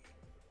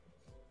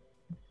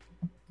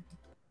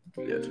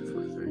 Yeah,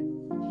 243.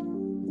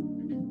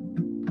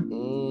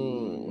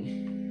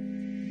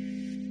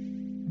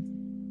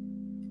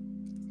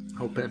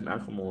 Oh, Ben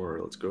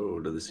McLemore, let's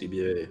go to the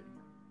CBA.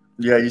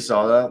 Yeah, you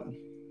saw that?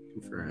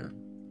 Good for him.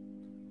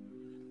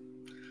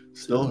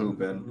 Still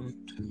hooping.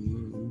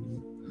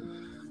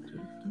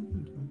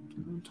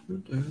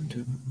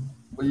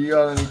 Well, you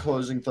got any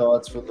closing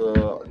thoughts for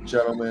the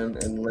gentlemen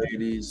and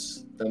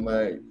ladies that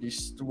might be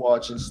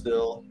watching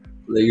still?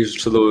 Lakers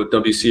to the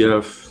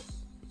WCF.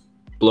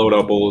 Blow it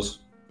up, Bulls.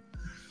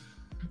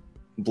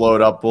 Blow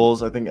it up,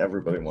 Bulls. I think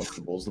everybody wants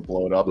the Bulls to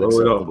blow it up. Blow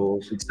it up,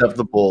 Bulls. Except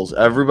the Bulls.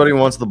 Everybody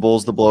wants the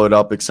Bulls to blow it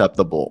up except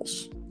the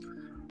Bulls.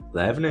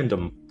 Levin and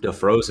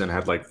DeFrozen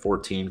had like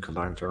 14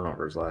 combined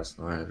turnovers last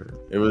night.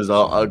 It was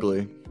all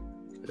ugly.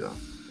 Yeah.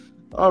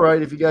 All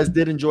right. If you guys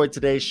did enjoy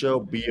today's show,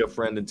 be a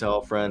friend and tell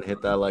a friend.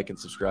 Hit that like and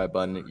subscribe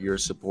button. Your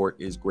support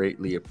is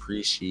greatly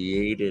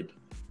appreciated.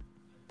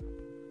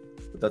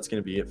 But that's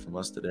going to be it from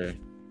us today.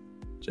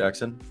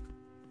 Jackson?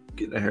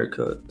 Getting a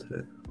haircut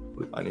today.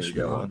 I need to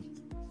get one.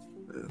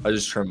 I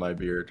just trimmed my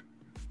beard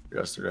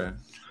yesterday. I'm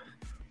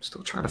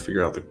still trying to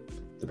figure out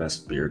the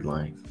best beard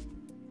length.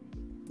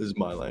 This is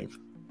my length.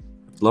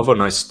 Love a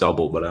nice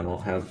stubble, but I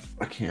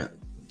can't.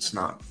 It's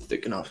not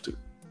thick enough to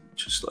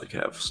just like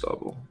have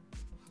stubble.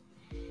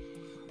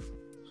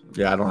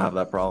 Yeah, I don't have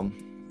that problem.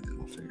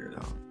 We'll figure it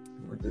out.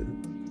 We're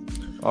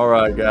good. All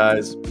right,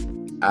 guys.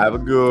 Have a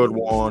good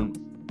one.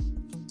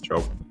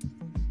 Ciao.